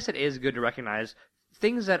 I guess it is good to recognize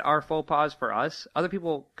things that are faux pas for us, other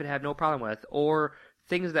people could have no problem with, or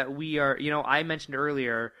things that we are. I mentioned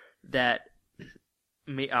earlier that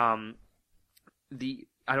I don't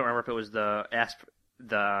remember if it was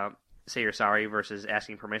the say you're sorry versus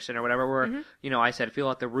asking permission or whatever. Where I said fill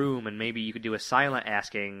out the room, and maybe you could do a silent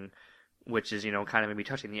asking. Which is, kind of maybe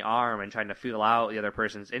touching the arm and trying to feel out the other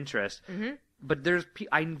person's interest. Mm-hmm. But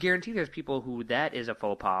I guarantee there's people who that is a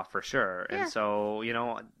faux pas for sure. Yeah. And so,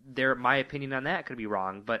 my opinion on that could be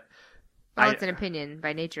wrong. But it's an opinion.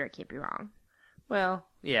 By nature, it can't be wrong. Well,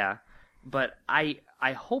 yeah. But I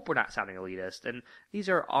hope we're not sounding elitist. And these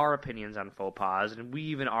are our opinions on faux pas. And we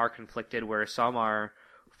even are conflicted where some are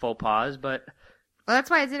faux pas, but... Well,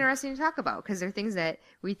 that's why it's interesting to talk about, because they're things that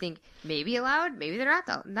we think may be allowed, maybe they're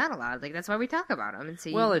not allowed. Like, that's why we talk about them and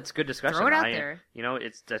see. Well, it's good discussion. Throw it out there.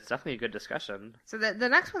 That's definitely a good discussion. So the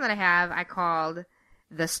next one that I have, I called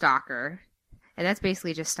the stalker, and that's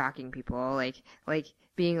basically just stalking people, like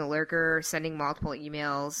being a lurker, sending multiple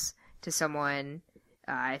emails to someone.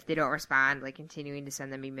 If they don't respond, like continuing to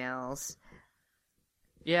send them emails.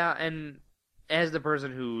 Yeah, and as the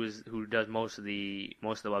person who does most of the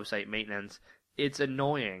website maintenance. It's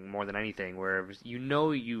annoying more than anything, where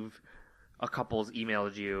a couple's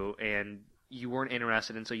emailed you and you weren't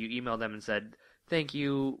interested, and so you emailed them and said, thank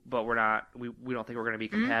you, but we don't think we're going to be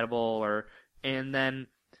compatible, and then,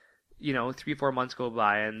 3-4 months go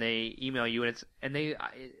by and they email you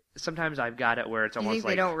sometimes I've got it where it's almost like... You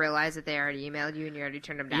think they don't realize that they already emailed you and you already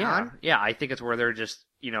turned them down? Yeah, I think it's where they're just,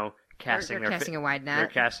 casting a wide net. They're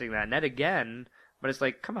casting that net again. But it's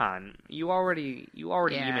like, come on, you already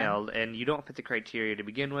emailed, and you don't fit the criteria to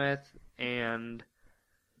begin with, and...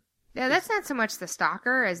 Yeah, that's not so much the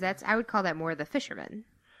stalker, I would call that more the fisherman.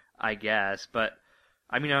 I guess, but,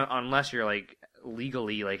 I mean, unless you're, like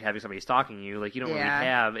legally like having somebody stalking you. Like you don't really Yeah.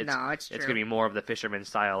 have. No, it's It's true. gonna be more of the fisherman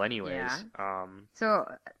style, anyways. Yeah. So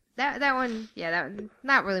that one,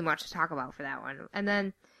 not really much to talk about for that one. And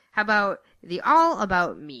then how about the all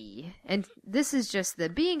about me? And this is just the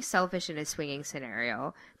being selfish in a swinging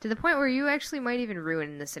scenario to the point where you actually might even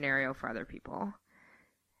ruin the scenario for other people.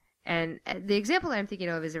 And the example that I'm thinking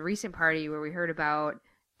of is a recent party where we heard about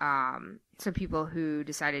some people who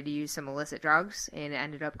decided to use some illicit drugs and it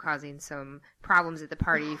ended up causing some problems at the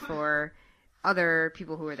party for other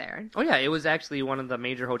people who were there. Oh yeah, it was actually one of the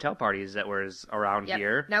major hotel parties that was around Yep.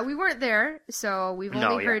 here. Now, we weren't there, so we've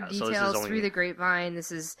only heard so this is details only- through the grapevine.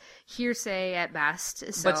 This is hearsay at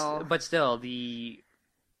best. So, But still, it's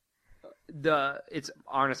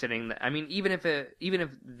our understanding that, I mean, even if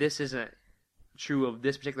this isn't true of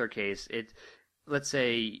this particular case, let's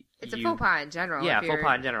say it's a faux pas in general. Yeah, if faux you're-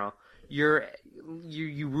 pas in general.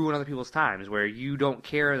 You ruin other people's times where you don't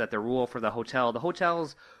care that the rule for the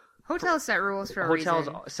hotels set rules for a hotels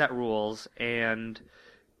reason. set rules, and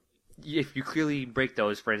if you clearly break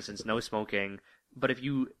those, for instance, no smoking. But if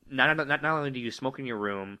you not only do you smoke in your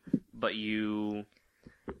room, but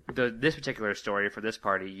this particular story for this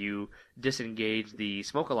party, you disengage the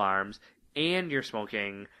smoke alarms, and you're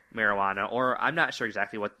smoking marijuana, or I'm not sure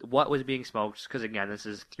exactly what was being smoked, because again, this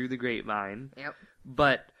is through the grapevine. Yep.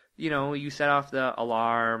 But you set off the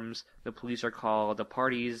alarms, the police are called, the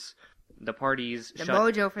parties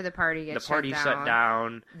mojo for the party gets shut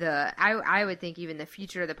down. I would think even the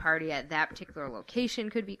future of the party at that particular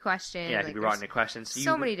location could be questioned. Yeah, it Like, could be brought there's into question.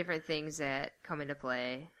 so many different things that come into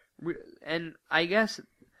play. And I guess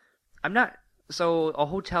I'm not. So a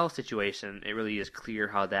hotel situation, it really is clear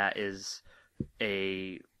how that is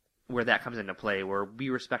where that comes into play. Where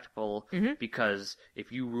be respectful, because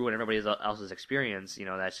if you ruin everybody else's experience,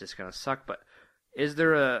 that's just gonna suck. But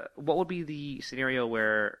what would be the scenario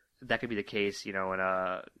where that could be the case, in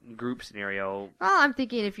a group scenario? Well, I'm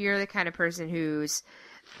thinking if you're the kind of person who's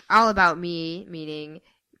all about me, meaning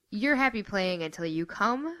you're happy playing until you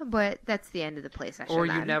come, but that's the end of the play session. Or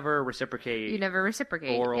then. you never reciprocate.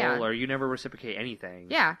 Oral, yeah. Or you never reciprocate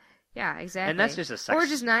anything. Yeah, exactly. And that's just a sex. Or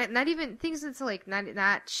just not even things that's like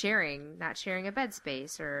not sharing a bed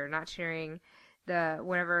space, or not sharing the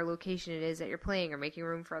whatever location it is that you're playing, or making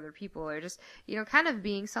room for other people, or just kind of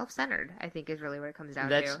being self-centered, I think is really what it comes down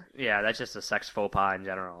to. Yeah, that's just a sex faux pas in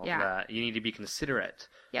general. Yeah. You need to be considerate.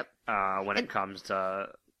 Yep. When it comes to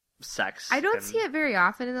sex. I don't see it very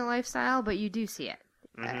often in the lifestyle, but you do see it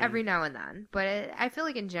every now and then. But I feel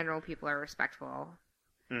like in general people are respectful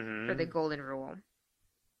for the golden rule.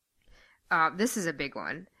 This is a big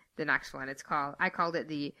one. The next one, I called it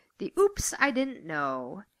the oops, I didn't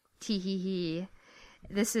know. Tee-hee-hee.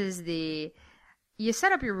 This is you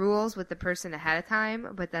set up your rules with the person ahead of time,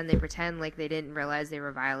 but then they pretend like they didn't realize they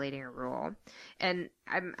were violating a rule. And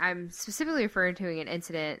I'm specifically referring to an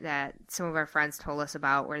incident that some of our friends told us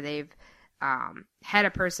about, where they've had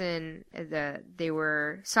a person, they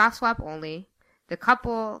were soft swap only. The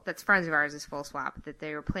couple that's friends of ours is full swap, that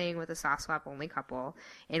they were playing with a soft swap only couple.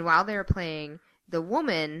 And while they were playing, the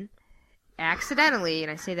woman accidentally,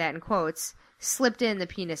 and I say that in quotes, slipped in the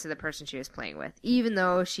penis of the person she was playing with, even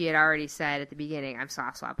though she had already said at the beginning, I'm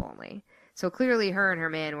soft swap only. So clearly her and her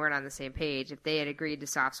man weren't on the same page if they had agreed to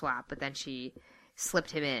soft swap, but then she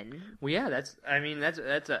slipped him in. Well, yeah, that's an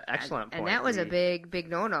excellent point. And that was a big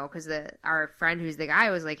no-no, because our friend who's the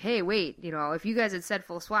guy was like, hey, wait, if you guys had said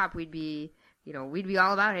full swap, we'd be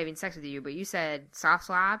all about having sex with you, but you said soft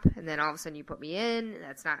swap, and then all of a sudden you put me in.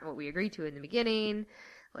 That's not what we agreed to in the beginning.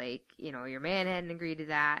 Like, your man hadn't agreed to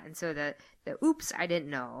that. And so the oops, I didn't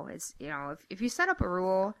know. It's, if you set up a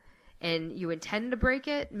rule and you intend to break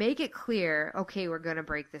it, make it clear, okay, we're going to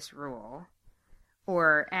break this rule.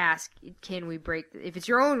 Or ask, can we break, if it's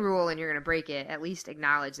your own rule and you're going to break it, at least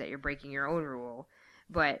acknowledge that you're breaking your own rule.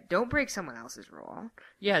 But don't break someone else's rule.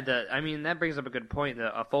 Yeah, that brings up a good point.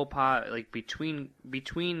 A faux pas, like between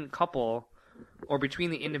couple, or between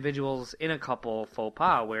the individuals in a couple, faux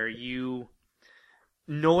pas, where you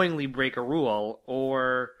knowingly break a rule,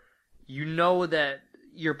 or that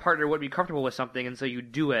your partner would be comfortable with something, and so you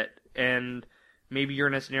do it, and maybe you're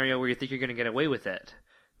in a scenario where you think you're going to get away with it.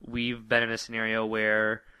 We've been in a scenario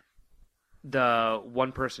where the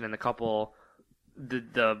one person in the couple,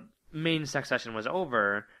 the main sex session was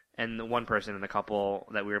over, and the one person in the couple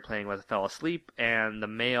that we were playing with fell asleep, and the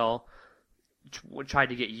male tried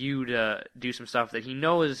to get you to do some stuff that he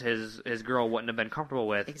knows his girl wouldn't have been comfortable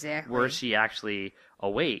with. Exactly. Were she actually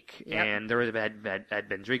awake? Yep. And there was had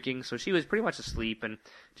been drinking, so she was pretty much asleep and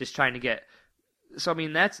just trying to get. So I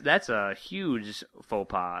mean, that's a huge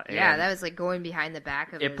faux pas. Yeah, that was like going behind the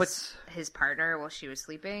back of his partner while she was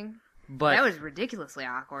sleeping. But that was ridiculously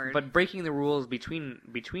awkward. But breaking the rules between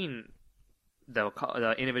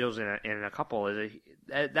the individuals in a couple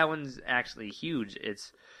that one's actually huge.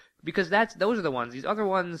 It's because those are the ones. These other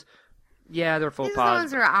ones, yeah, they're faux These pas.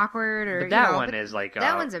 ones are awkward, or but that you know, one but is like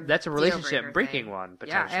that's a relationship breaking thing. one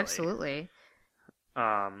potentially. Yeah, absolutely.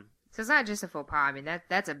 So it's not just a faux pas. I mean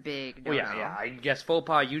that's a big no-no. Well, yeah. I guess faux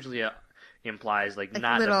pas usually implies like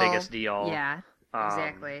not little, the biggest deal. Yeah,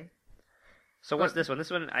 exactly. So what's this one?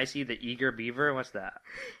 This one I see the eager beaver. What's that?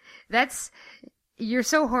 You're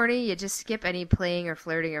so horny, you just skip any playing or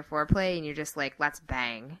flirting or foreplay, and you're just like, let's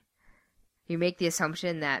bang. You make the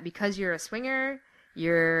assumption that because you're a swinger,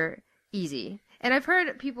 you're easy. And I've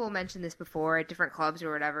heard people mention this before at different clubs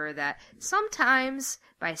or whatever, that sometimes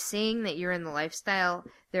by saying that you're in the lifestyle,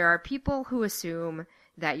 there are people who assume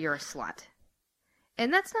that you're a slut.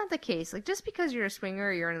 And that's not the case. Like, just because you're a swinger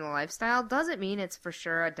or you're in the lifestyle doesn't mean it's for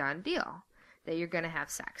sure a done deal that you're going to have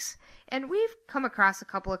sex. And we've come across a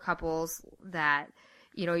couple of couples that,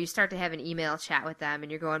 you know, you start to have an email chat with them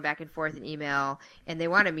and you're going back and forth in email and they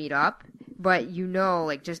want to meet up, but you know,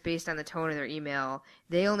 like, just based on the tone of their email,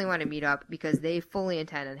 they only want to meet up because they fully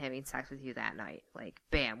intend on having sex with you that night. Like,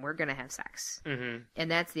 bam, we're going to have sex. Mm-hmm.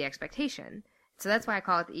 And that's the expectation. So that's why I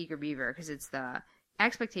call it the eager beaver, because it's the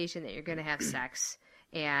expectation that you're going to have sex.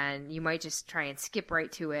 And you might just try and skip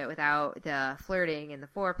right to it without the flirting and the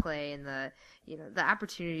foreplay and the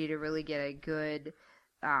opportunity to really get a good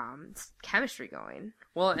chemistry going.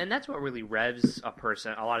 Well, and that's what really revs a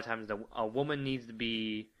person. A lot of times, a woman needs to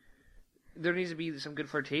be. There needs to be some good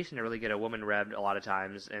flirtation to really get a woman revved. A lot of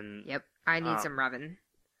times, and yep, I need some revving.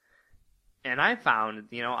 And I found,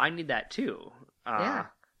 I need that too. Yeah.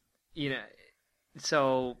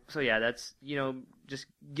 So yeah, that's just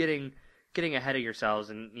getting ahead of yourselves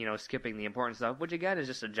and skipping the important stuff, which again is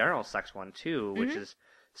just a general sex one too, which is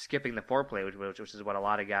skipping the foreplay, which is what a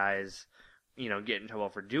lot of guys get in trouble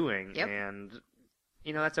for doing. Yep. And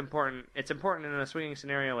that's important. It's important in a swinging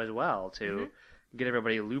scenario as well to get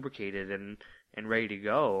everybody lubricated and ready to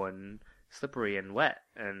go and slippery and wet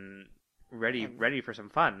and ready for some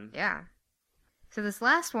fun. Yeah. So this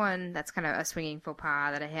last one that's kind of a swinging faux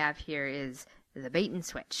pas that I have here is the bait and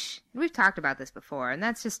switch. We've talked about this before, and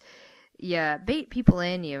that's just you bait people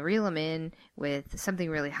in, you reel them in with something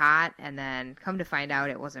really hot, and then come to find out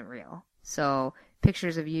it wasn't real. So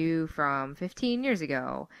pictures of you from 15 years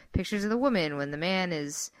ago, pictures of the woman when the man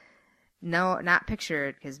is not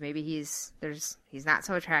pictured because maybe he's not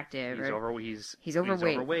so attractive. He's He's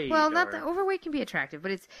overweight. Well, not that overweight can be attractive,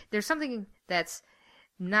 but there's something that's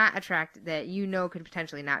not attractive that could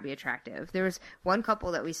potentially not be attractive. There was one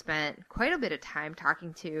couple that we spent quite a bit of time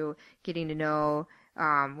talking to, getting to know.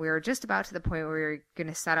 We were just about to the point where we were going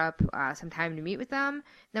to set up some time to meet with them.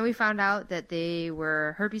 Then we found out that they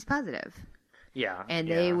were herpes positive. Yeah. And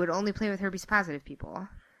they would only play with herpes positive people.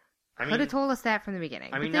 Could have told us that from the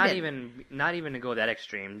beginning. I mean, not even to go that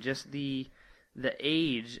extreme. Just the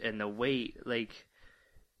age and the weight. Like,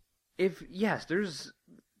 there's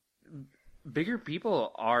bigger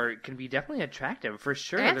people can be definitely attractive for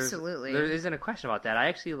sure. Absolutely, there isn't a question about that.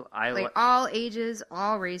 I like all ages,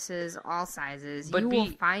 all races, all sizes. But will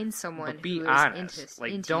find someone who is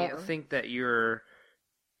into don't you. Think that you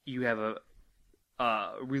have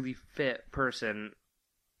a really fit person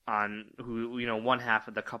on who one half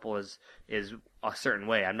of the couple is a certain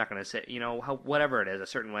way. I'm not going to say whatever it is a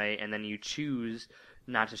certain way, and then you choose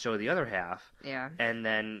not to show the other half. Yeah, and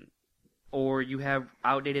then. Or you have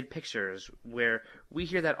outdated pictures where we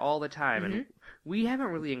hear that all the time, and we haven't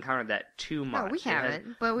really encountered that too much. No, we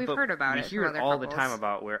haven't, but we've heard about it. We hear it all the time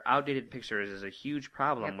about where outdated pictures is a huge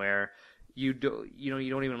problem. Where you don't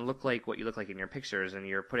even look like what you look like in your pictures, and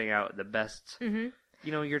you're putting out the best.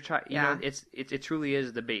 You're trying. It truly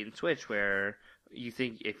is the bait and switch where you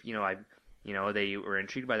think if they were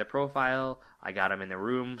intrigued by the profile. I got them in the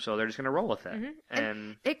room, so they're just going to roll with it.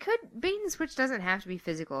 And it could, bait and switch doesn't have to be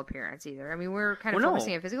physical appearance either. I mean, we're kind of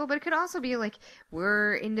focusing on physical, but it could also be like,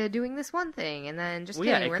 we're into doing this one thing, and then just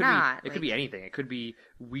kidding, we're not. It could be anything. It could be,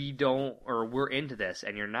 we're into this,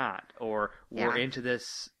 and you're not. Or we're into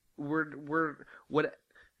this,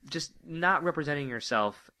 just not representing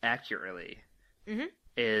yourself accurately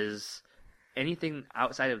is, anything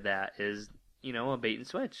outside of that is, a bait and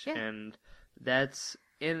switch. Yeah. And that's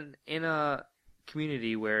in a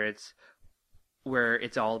community where it's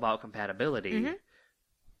all about compatibility,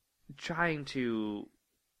 trying to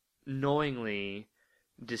knowingly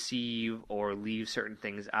deceive or leave certain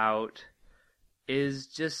things out is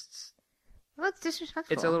just it's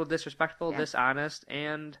disrespectful. It's a little disrespectful, dishonest,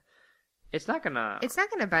 and it's not gonna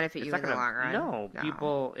benefit you in the long run. No,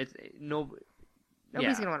 people.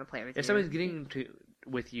 Nobody's gonna want to play with you. If somebody's getting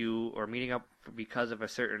with you or meeting up because of a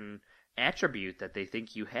certain attribute that they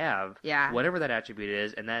think you have, Yeah. whatever that attribute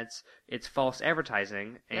is, and it's false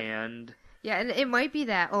advertising. Yep. And Yeah, and it might be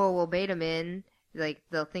that, we'll bait them in, like,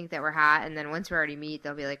 they'll think that we're hot, and then once we already meet,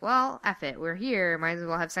 they'll be like, well, F it, we're here, might as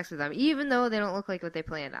well have sex with them, even though they don't look like what they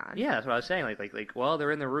planned on. yeah, that's what I was saying. Like, well,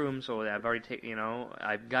 they're in the room, so I've already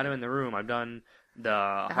I've got them in the room. I've done the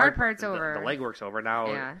hard part's over. The legwork's over now.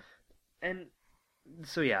 Yeah. And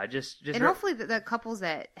so yeah, just And hopefully the couples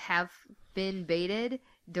that have been baited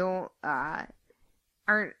don't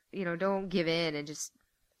give in and just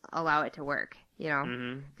allow it to work,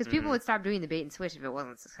 because people would stop doing the bait and switch if it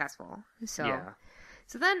wasn't successful. So yeah.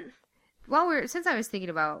 So then, since I was thinking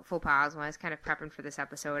about faux pas when I was kind of prepping for this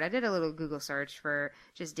episode, I did a little Google search for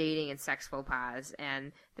just dating and sex faux pas,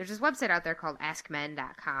 and there's this website out there called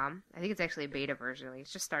AskMen.com. I think it's actually a beta version. Like,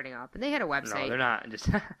 it's just starting up, and they had a website. No, they're not. Just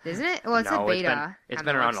Isn't it? Well, it said beta. It's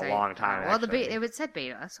been around a long time. Well, it said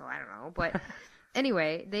beta, so I don't know, but.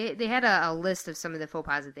 Anyway, they had a list of some of the faux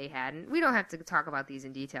pas that they had, and we don't have to talk about these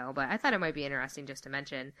in detail, but I thought it might be interesting just to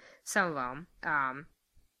mention some of them.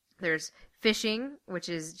 There's fishing, which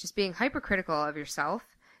is just being hypercritical of yourself,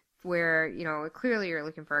 where, clearly you're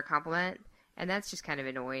looking for a compliment, and that's just kind of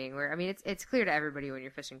annoying. It's clear to everybody when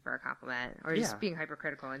you're fishing for a compliment, or just being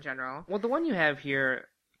hypercritical in general. Well, the one you have here,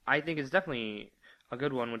 I think is definitely a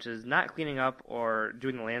good one, which is not cleaning up or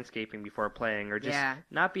doing the landscaping before playing, or just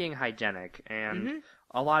not being hygienic. And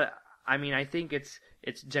I think it's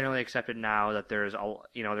generally accepted now that there's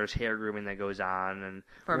there's hair grooming that goes on, and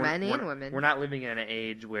for men and women. We're not living in an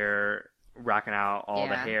age where rocking out all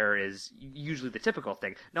the hair is usually the typical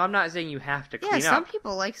thing. No, I'm not saying you have to clean up. Yeah, some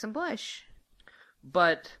people like some bush.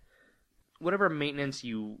 But whatever maintenance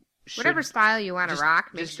you whatever style you want to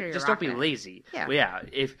rock, make sure you're just don't be lazy. Yeah. Well, yeah.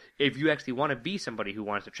 If you actually want to be somebody who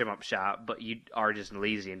wants to trim up shop, but you are just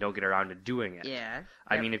lazy and don't get around to doing it. Yeah.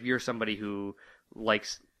 I mean, if you're somebody who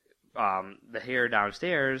likes the hair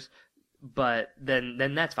downstairs, but then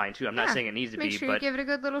that's fine too. I'm not saying it needs to make be, sure but you give it a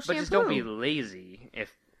good little shampoo. But just don't be lazy.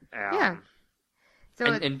 So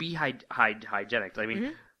and be hygienic. I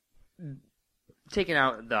mean. Taking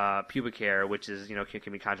out the pubic hair, which is,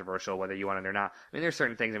 can be controversial whether you want it or not. I mean, there's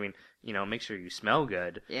certain things, make sure you smell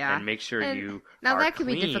good. Yeah. And make sure you now are that can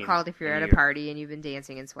clean be difficult if you're at a party and you've been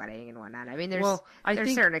dancing and sweating and whatnot. I mean, there's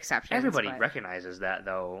certain exceptions. Everybody recognizes that,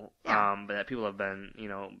 though. Yeah. But that people have been,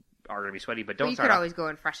 are going to be sweaty, but don't you start could off, always go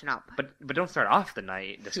and freshen up. But don't start off the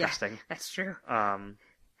night disgusting. Yeah, that's true.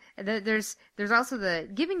 There's also the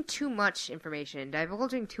giving too much information,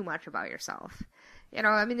 divulging too much about yourself.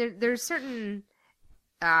 There's certain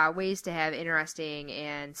ways to have interesting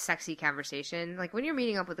and sexy conversation. Like when you're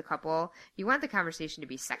meeting up with a couple, you want the conversation to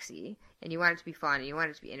be sexy, and you want it to be fun, and you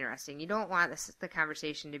want it to be interesting. You don't want the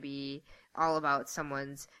conversation to be all about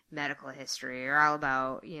someone's medical history or all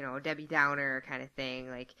about, Debbie Downer kind of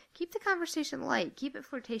thing. Like, keep the conversation light, keep it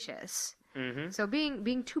flirtatious. Mm-hmm. So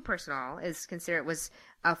being too personal was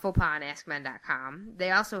a faux pas on AskMen.com.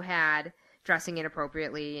 They also had dressing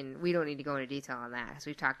inappropriately, and we don't need to go into detail on that because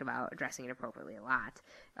we've talked about dressing inappropriately a lot.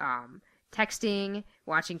 Texting,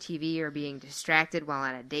 watching TV, or being distracted while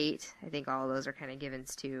on a date. I think all of those are kind of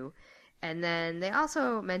givens too. And then they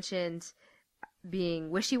also mentioned being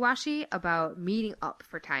wishy-washy about meeting up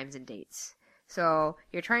for times and dates. So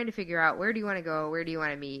you're trying to figure out, where do you want to go, where do you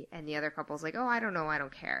want to meet, and the other couple's like, oh, I don't know, I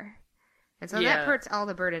don't care. And so that puts all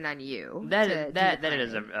the burden on you. That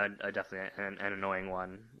is a definitely an annoying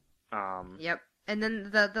one. Yep. And then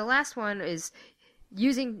the last one is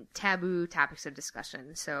using taboo topics of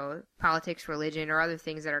discussion. So politics, religion, or other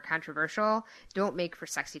things that are controversial don't make for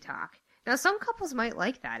sexy talk. Now, some couples might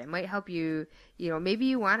like that. It might help you, maybe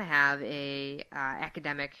you want to have a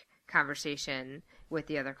academic conversation with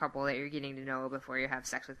the other couple that you're getting to know before you have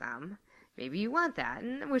sex with them. Maybe you want that,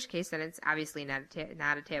 in which case then it's obviously not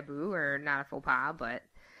a taboo or not a faux pas, but,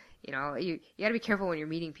 you got to be careful when you're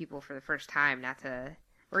meeting people for the first time, not to...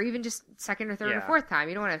 Or even just second or third or fourth time.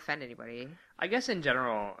 You don't want to offend anybody. I guess in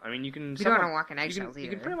general, I mean, you can... You don't want to walk in eggshells either. You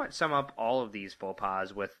can pretty much sum up all of these faux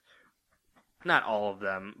pas with... Not all of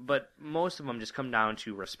them, but most of them just come down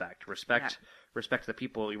to respect. Respect the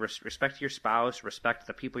people. Respect your spouse. Respect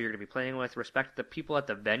the people you're going to be playing with. Respect the people at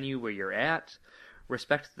the venue where you're at.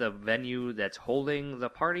 Respect the venue that's holding the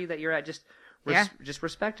party that you're at. Just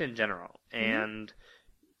respect in general. Mm-hmm. And...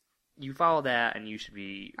 You follow that, and you should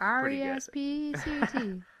be pretty good.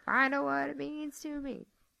 R-E-S-P-C-T. I know what it means to me.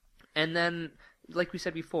 And then, like we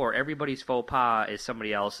said before, everybody's faux pas is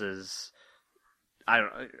somebody else's. I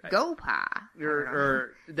don't know. Go pas.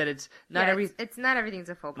 Or that it's not it's not everything's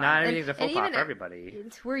a faux pas. Not everything's a faux pas for everybody.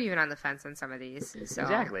 We're even on the fence on some of these. So.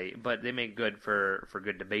 Exactly, but they make good for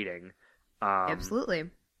good debating. Absolutely.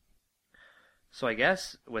 So I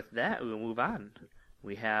guess with that, we'll move on.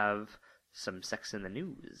 We have some sex in the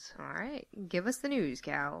news. All right. Give us the news,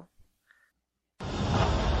 Cal.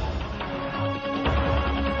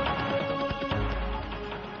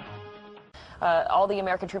 All the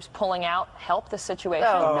American troops pulling out help the situation?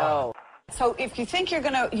 Oh, no. So if you think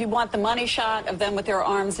you want the money shot of them with their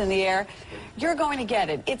arms in the air, you're going to get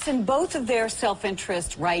it. It's in both of their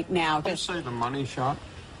self-interest right now. Did you say the money shot?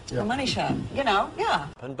 The money shot, yeah.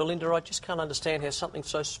 And Belinda, I just can't understand how something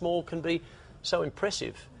so small can be so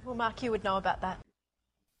impressive. Well, Mark, you would know about that.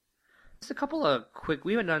 Just a couple of quick...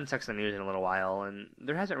 We haven't done Sex in the News in a little while, and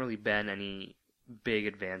there hasn't really been any big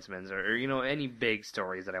advancements or any big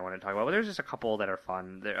stories that I want to talk about. But there's just a couple that are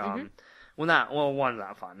fun. One's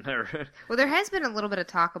not fun. Well, there has been a little bit of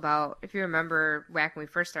talk about, if you remember back when we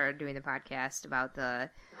first started doing the podcast, about the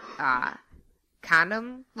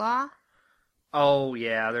condom law. Oh,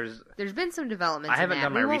 yeah, there's been some developments. I haven't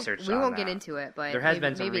done my research on that. We won't get into it, but there has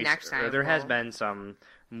been some maybe next time. There has been some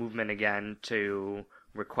movement again to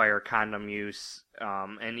require condom use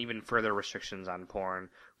and even further restrictions on porn,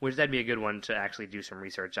 which that'd be a good one to actually do some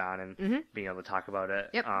research on and being able to talk about it.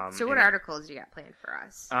 Yep. So what articles do you got planned for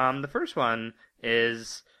us? The first one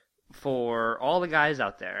is for all the guys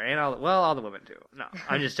out there, and all the women too. No,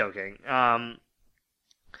 I'm just joking.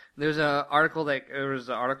 There was an article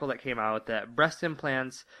that came out that breast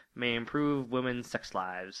implants may improve women's sex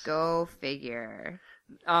lives. Go figure.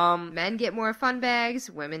 Men get more fun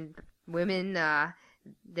bags. Women,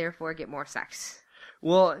 therefore get more sex.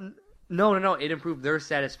 Well, no. It improved their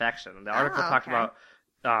satisfaction. The article talked about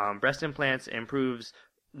breast implants improves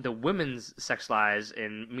the women's sex lives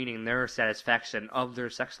in meaning their satisfaction of their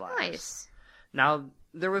sex lives. Nice. Now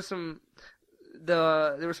there were some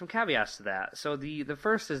caveats to that. So the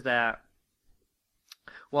first is that,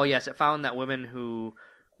 well, yes, it found that women who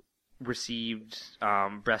received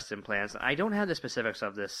breast implants. I don't have the specifics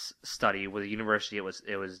of this study with the university it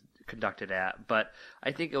was conducted at, but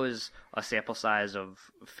I think it was a sample size of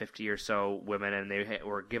 50 or so women, and they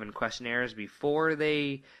were given questionnaires before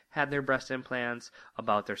they had their breast implants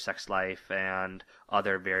about their sex life and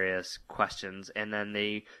other various questions, and then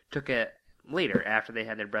they took it later after they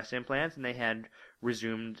had their breast implants and they had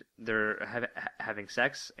resumed their having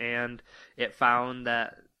sex, and it found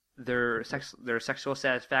that their sexual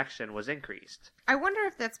satisfaction was increased. I wonder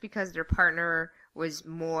if that's because their partner was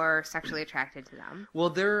more sexually attracted to them. Well,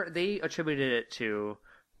 they attributed it to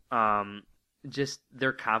just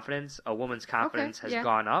their confidence. A woman's confidence has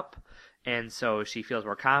gone up, and so she feels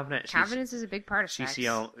more confident. Confidence is a big part of sex.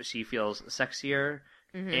 She feels sexier.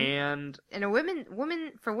 Mm-hmm. And a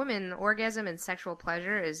women, orgasm and sexual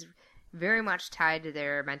pleasure is very much tied to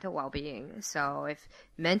their mental well-being. So if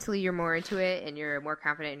mentally you're more into it and you're more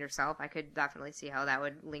confident in yourself, I could definitely see how that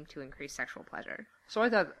would link to increased sexual pleasure. So I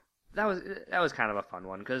thought that was kind of a fun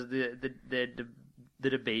one, because the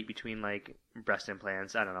debate between like breast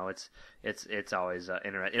implants, I don't know, it's always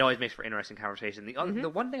interesting. It always makes for interesting conversation. The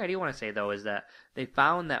one thing I do want to say though is that they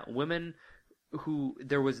found that women who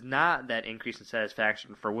there was not that increase in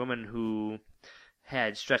satisfaction for women who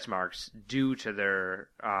had stretch marks due to their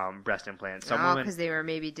breast implants. Because they were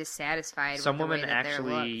maybe dissatisfied. Some with the women way that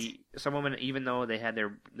actually, some women, even though they had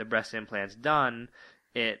the breast implants done,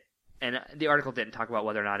 and the article didn't talk about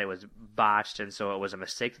whether or not it was botched, and so it was a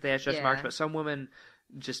mistake that they had stretch marks. But some women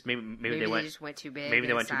just maybe they just went too big. Maybe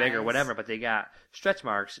they went too big or whatever, but they got stretch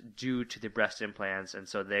marks due to the breast implants, and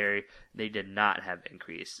so they did not have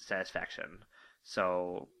increased satisfaction.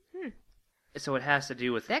 So it has to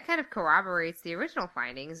do with... That kind of corroborates the original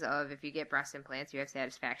findings of if you get breast implants, you have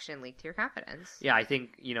satisfaction linked to your confidence. Yeah, I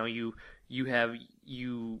think, you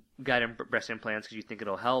got breast implants because you think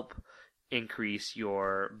it'll help increase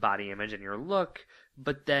your body image and your look,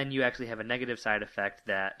 but then you actually have a negative side effect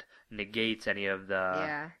that negates any of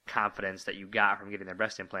the confidence that you got from getting their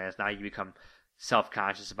breast implants. Now you become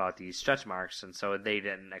self-conscious about these stretch marks, and so they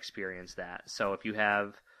didn't experience that. So if you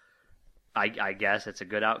have... I guess it's a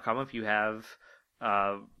good outcome if you have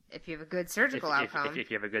a good surgical outcome. If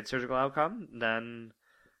you have a good surgical outcome, then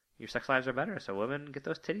your sex lives are better. So women, get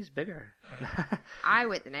those titties bigger. I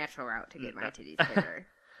went the natural route to get my titties bigger.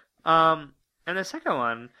 And the second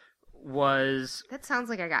one was... That sounds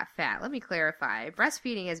like I got fat. Let me clarify.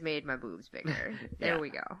 Breastfeeding has made my boobs bigger. There we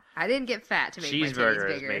go. I didn't get fat to make my titties bigger.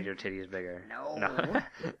 Cheeseburger has made your titties bigger.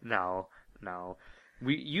 No. No.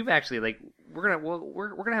 You've actually we're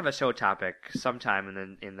gonna have a show topic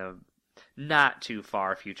sometime in the not too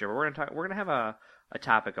far future. But we're gonna have a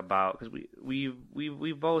topic about, because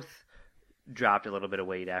we both dropped a little bit of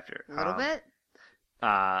weight after a little bit.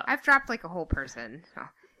 I've dropped like a whole person.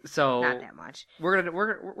 So not that much. We're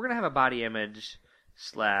gonna have a body image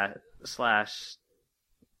slash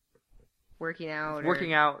working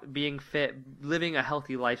out, being fit, living a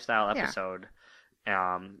healthy lifestyle episode. We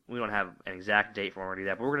don't have an exact date for when we're gonna do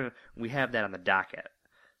that, but we have that on the docket.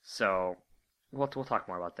 So we'll talk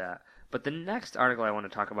more about that. But the next article I want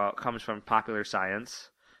to talk about comes from Popular Science,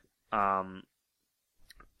 and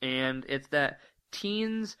it's that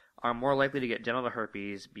teens are more likely to get genital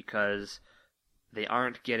herpes because they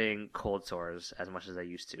aren't getting cold sores as much as they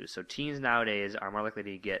used to. So teens nowadays are more likely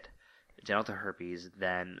to get genital herpes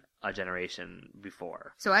than a generation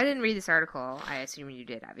before. So I didn't read this article. I assume you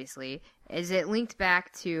did, obviously. Is it linked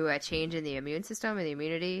back to a change in the immune system and the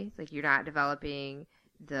immunity? Like you're not being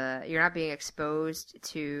exposed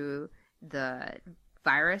to the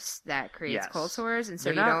virus that creates cold sores, and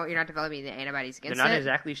so you're not developing the antibodies against it? They're not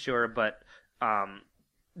exactly sure, but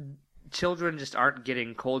children just aren't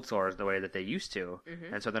getting cold sores the way that they used to,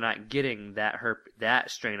 and so they're not getting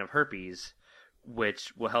that strain of herpes,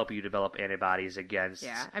 which will help you develop antibodies against.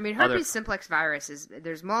 Yeah, I mean, herpes simplex virus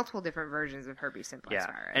there's multiple different versions of herpes simplex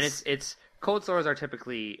virus. And it's cold sores are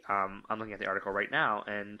typically I'm looking at the article right now,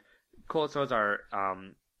 and cold sores are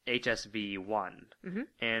HSV1,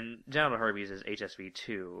 and genital herpes is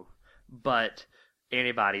HSV2, but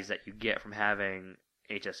antibodies that you get from having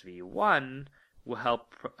HSV1 will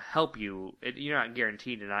help you. You're not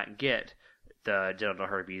guaranteed to not get the genital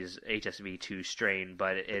herpes HSV2 strain,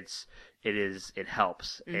 but it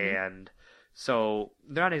helps. And so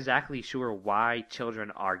they're not exactly sure why children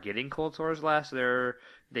are getting cold sores less.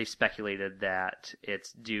 They speculated that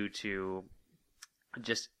it's due to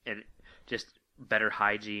just better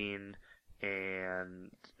hygiene and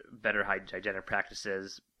better hygienic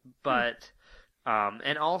practices, but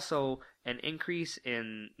and also an increase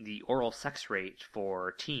in the oral sex rate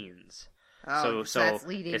for teens. So that's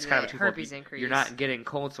leading it's to kind of herpes increase. You're not getting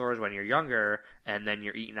cold sores when you're younger, and then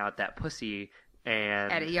you're eating out that pussy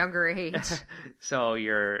and at a younger age. So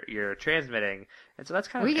you're transmitting, and so that's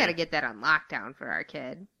kind of we got to get that on lockdown for our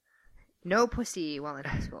kid. No pussy while in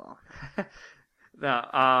high school.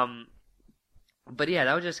 No, but yeah,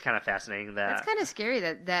 that was just kind of fascinating. That's kind of scary.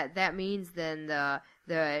 That means then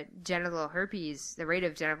the genital herpes, the rate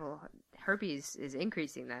of genital herpes is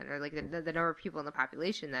increasing then, or like the number of people in the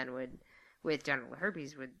population then with genital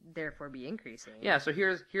herpes would therefore be increasing. Yeah. So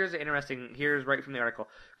here's right from the article.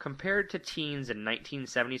 Compared to teens in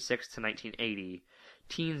 1976 to 1980,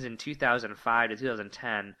 teens in 2005 to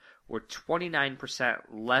 2010 were 29%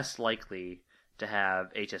 less likely to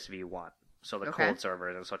have HSV1. So the cold sore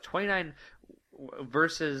version. So 29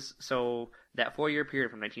 versus that 4-year period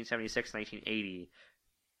from 1976 to 1980.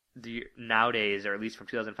 Nowadays, or at least from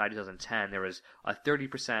 2005 to 2010, there was a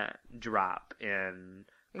 30% drop in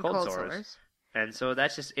cold sores. And so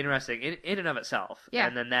that's just interesting in and of itself. Yeah.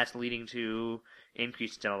 And then that's leading to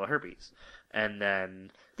increased genital herpes. And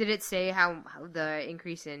then did it say how the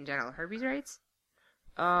increase in genital herpes rates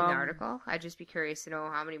in the article? I'd just be curious to know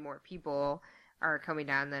how many more people are coming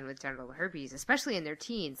down then with genital herpes, especially in their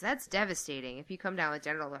teens. That's devastating. If you come down with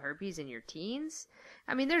genital herpes in your teens,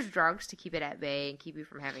 I mean, there's drugs to keep it at bay and keep you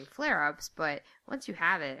from having flare-ups, but once you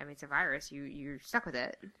have it, I mean, it's a virus. You're stuck with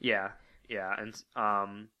it. Yeah, and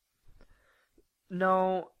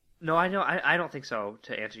no, I don't think so.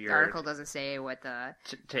 To answer your the article doesn't say what the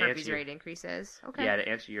herpes rate increase is. Okay. Yeah, to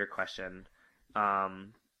answer your question. Well,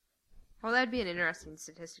 that'd be an interesting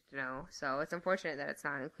statistic to know. So it's unfortunate that it's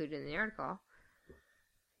not included in the article.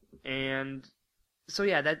 And so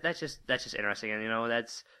yeah, that's just interesting, and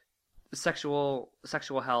that's sexual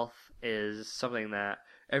health is something that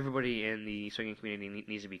everybody in the swinging community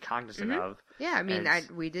needs to be cognizant of. Yeah, I mean,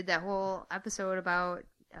 we did that whole episode about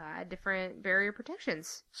different barrier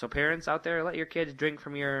protections. So parents out there, let your kids drink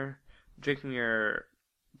from your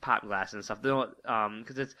pop glass and stuff. They don't,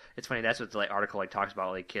 because it's funny. That's what the article talks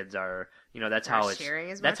about. Like kids are, that's how it's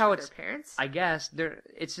sharing as that's much how with it's. Their parents. I guess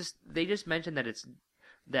they just mentioned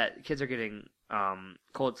that kids are getting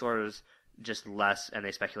cold sores just less, and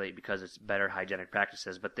they speculate because it's better hygienic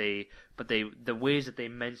practices. But the ways that they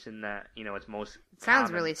mention that it's most sounds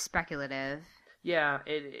common, really speculative. Yeah,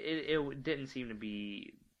 it didn't seem to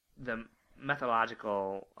be the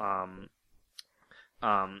methodological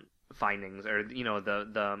findings, or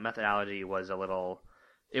the methodology was a little,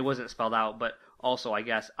 it wasn't spelled out. But also, I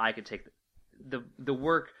guess I could take the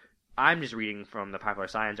work. I'm just reading from the Popular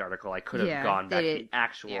Science article. I could have gone back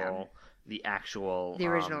to the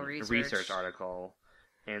original research article.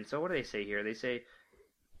 And so, what do they say here? They say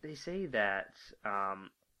that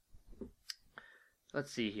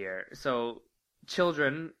let's see here. So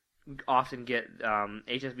children often get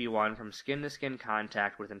HSV1 from skin-to-skin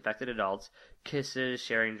contact with infected adults, kisses,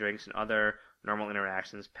 sharing drinks, and other normal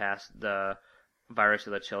interactions pass the virus to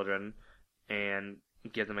the children, and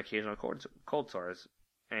give them occasional cold sores.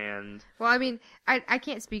 And well, I mean, I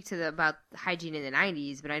can't speak to about hygiene in the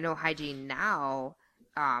 90s, but I know hygiene now.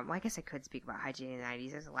 Well, I guess I could speak about hygiene in the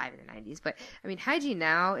 90s. I was alive in the 90s, but I mean, hygiene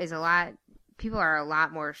now is a lot. People are a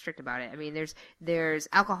lot more strict about it. I mean, there's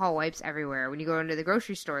alcohol wipes everywhere. When you go into the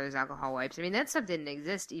grocery store, there's alcohol wipes. I mean, that stuff didn't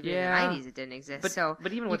exist even in the 90s. It didn't exist.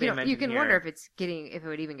 But even what you can wonder if it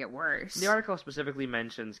would even get worse. The article specifically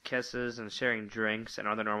mentions kisses and sharing drinks and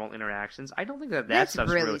other normal interactions. I don't think that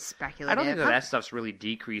stuff's really speculative. I don't think that stuff's really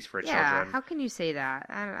decreased for children. Yeah, how can you say that?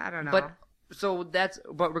 I don't know. But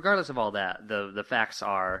regardless of all that, the facts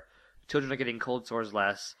are children are getting cold sores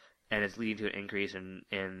less, and it's leading to an increase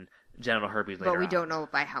in genital herpes later on. But we don't know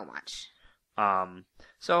by how much.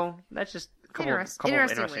 So that's just a couple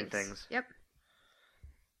of interesting things. Yep.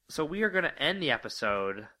 So we are going to end the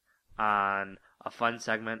episode on a fun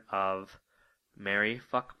segment of Marry,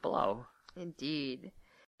 Fuck, Blow. Indeed.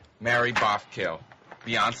 Marry, Boff, Kill.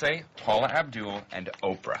 Beyonce, Paula Abdul, and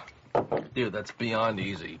Oprah. Dude, that's beyond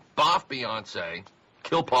easy. Boff Beyonce,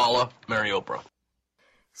 kill Paula, marry Oprah.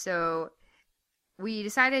 So we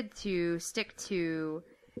decided to stick to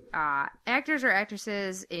actors or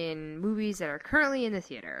actresses in movies that are currently in the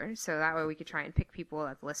theater, so that way we could try and pick people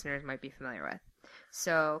that the listeners might be familiar with.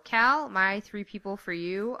 So, Cal, my 3 people for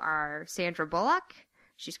you are Sandra Bullock.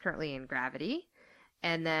 She's currently in Gravity.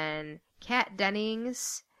 And then Kat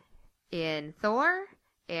Dennings in Thor.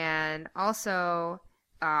 And also,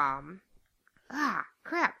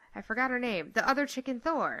 crap, I forgot her name. The other chick in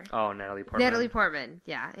Thor. Oh, Natalie Portman. Natalie Portman,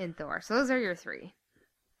 yeah, in Thor. So those are your 3.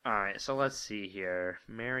 Alright, so let's see here.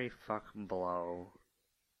 Marry, Fuck, Blow.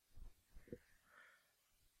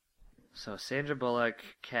 So Sandra Bullock,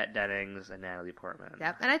 Kat Dennings, and Natalie Portman.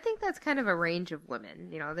 Yep, and I think that's kind of a range of women.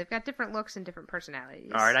 You know, they've got different looks and different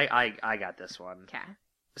personalities. Alright, I got this one. Okay.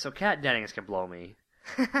 So Kat Dennings can blow me.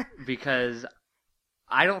 Because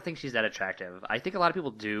I don't think she's that attractive. I think a lot of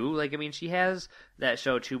people do. Like, I mean, she has that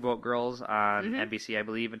show Two Broke Girls on NBC, I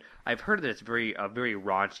believe, and I've heard that it's a very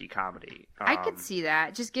raunchy comedy. I could see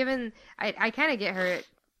that. Just given, I kind of get her.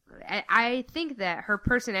 I think that her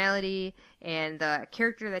personality and the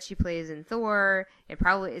character that she plays in Thor,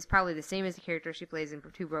 is probably the same as the character she plays in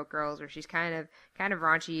Two Broke Girls, where she's kind of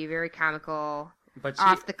raunchy, very comical, but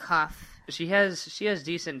off the cuff. She has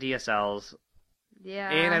decent DSLs.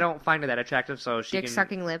 Yeah. And I don't find her that attractive, so she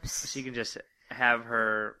sucking lips. She can just have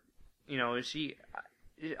her, you know,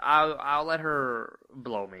 I'll let her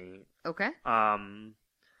blow me. Okay.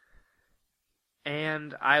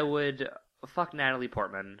 And I would fuck Natalie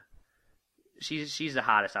Portman. She's the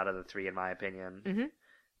hottest out of the 3 in my opinion.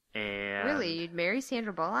 Mm-hmm. And really, you'd marry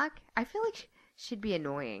Sandra Bullock? I feel like she'd be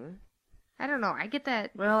annoying. I don't know. I get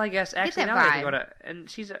that. Well, I guess actually now vibe. I think about it, and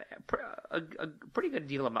she's a pretty good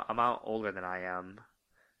deal amount older than I am,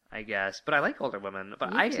 I guess. But I like older women.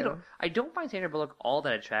 But I don't find Sandra Bullock all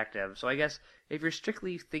that attractive. So I guess if you're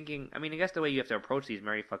strictly thinking, I mean, I guess the way you have to approach these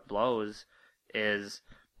marry, fuck, blows is,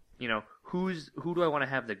 you know, who do I want to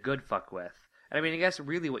have the good fuck with? And I mean, I guess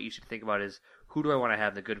really what you should think about is who do I want to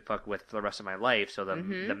have the good fuck with for the rest of my life? So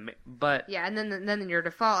but yeah, and then your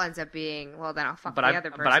default ends up being, well, then I'll fuck the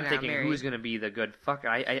other person. But I'm thinking, who's going to be the good fuck?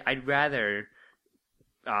 I'd rather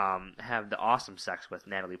have the awesome sex with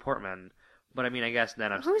Natalie Portman. But I mean, I guess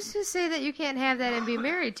then who's to say that you can't have that and be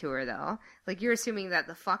married to her though? Like you're assuming that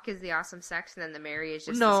the fuck is the awesome sex and then the marry is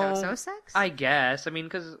just the so-so sex? I guess. I mean,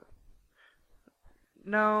 because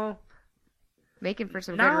making for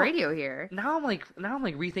some good radio here. Now I'm like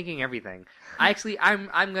rethinking everything.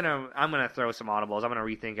 I'm gonna throw some audibles. I'm gonna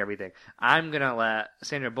rethink everything. I'm gonna let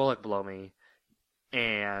Sandra Bullock blow me,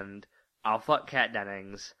 and I'll fuck Kat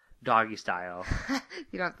Dennings doggy style.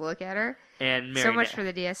 You don't have to look at her. And marry so much for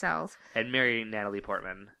the DSLs. And marry Natalie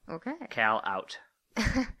Portman. Okay. Cal out.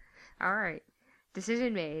 All right.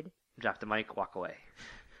 Decision made. Drop the mic. Walk away.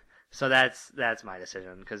 So that's my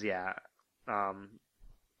decision. Because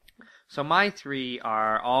so my 3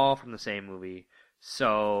 are all from the same movie.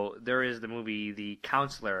 So there is the movie The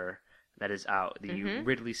Counselor that is out. The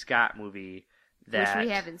Ridley Scott movie that which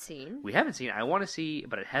we haven't seen. We haven't seen. I want to see,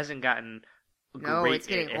 but it hasn't gotten great. It's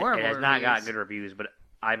getting horrible. It has not gotten good reviews, but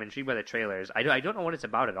I'm intrigued by the trailers. I don't know what it's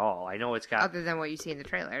about at all. I know it's got other than what you see in the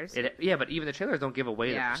trailers. Yeah, but even the trailers don't give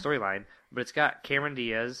away the storyline. But it's got Cameron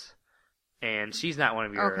Diaz. And she's not one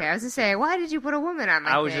of your... Okay, I was going to say, why did you put a woman on my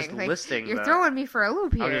thing? I was just listing... You're throwing me for a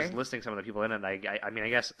loop here. I was just listing some of the people in it. I mean, I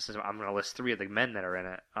guess since I'm going to list 3 of the men that are in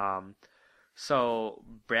it. So,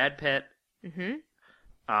 Brad Pitt.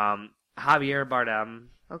 Javier Bardem.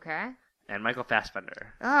 Okay. And Michael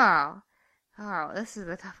Fassbender. Oh, this is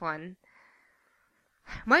a tough one.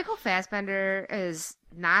 Michael Fassbender is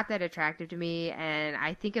not that attractive to me, and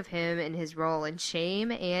I think of him in his role in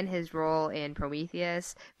Shame and his role in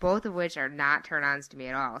Prometheus, both of which are not turn-ons to me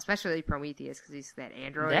at all, especially Prometheus because he's that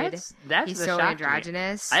android. That's he's the so shock to me.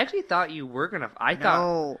 androgynous. I actually thought you were gonna. I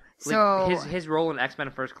thought so his role in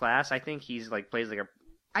X-Men First Class. I think he's plays like a.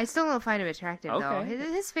 I still don't find him attractive though. Okay.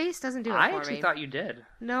 His face doesn't do it for me. I actually thought you did.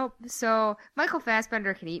 Nope. So Michael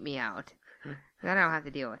Fassbender can eat me out. Then I don't have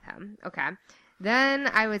to deal with him. Okay. Then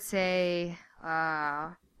I would say,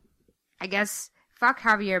 I guess, fuck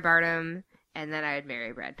Javier Bardem, and then I would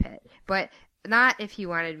marry Brad Pitt. But not if he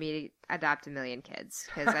wanted me to adopt 1 million kids,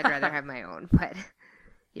 because I'd rather have my own. But,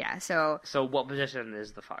 yeah, so... So what position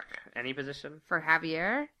is the fuck? Any position? For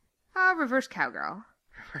Javier? Reverse cowgirl.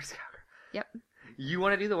 Reverse cowgirl. Yep. You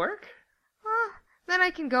want to do the work? Then I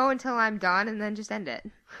can go until I'm done and then just end it.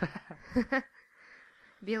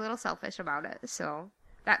 Be a little selfish about it. So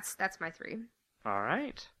that's my 3. All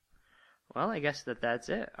right. Well, I guess that's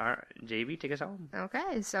it. All right, JB, take us home.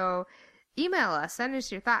 Okay, so email us, send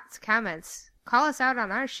us your thoughts, comments, call us out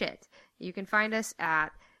on our shit. You can find us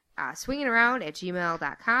at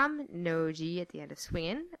swingingaround@gmail.com. No G at the end of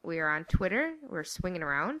swinging. We are on Twitter. We're swinging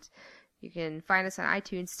around. You can find us on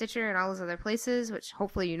iTunes, Stitcher, and all those other places, which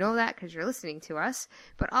hopefully you know that because you're listening to us.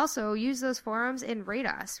 But also use those forums and rate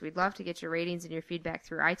us. We'd love to get your ratings and your feedback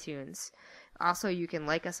through iTunes. Also, you can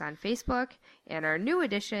like us on Facebook. And our new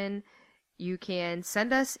edition, you can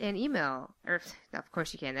send us an email. Or, of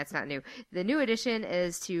course you can. That's not new. The new edition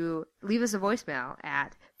is to leave us a voicemail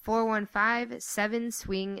at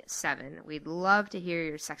 415-7-SWING-7. We'd love to hear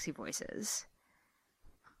your sexy voices.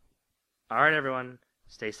 All right, everyone.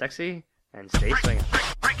 Stay sexy and stay swinging.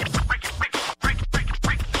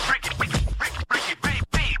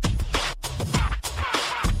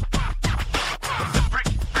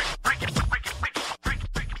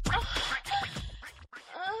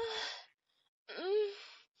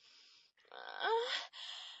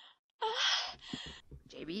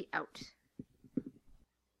 JB out.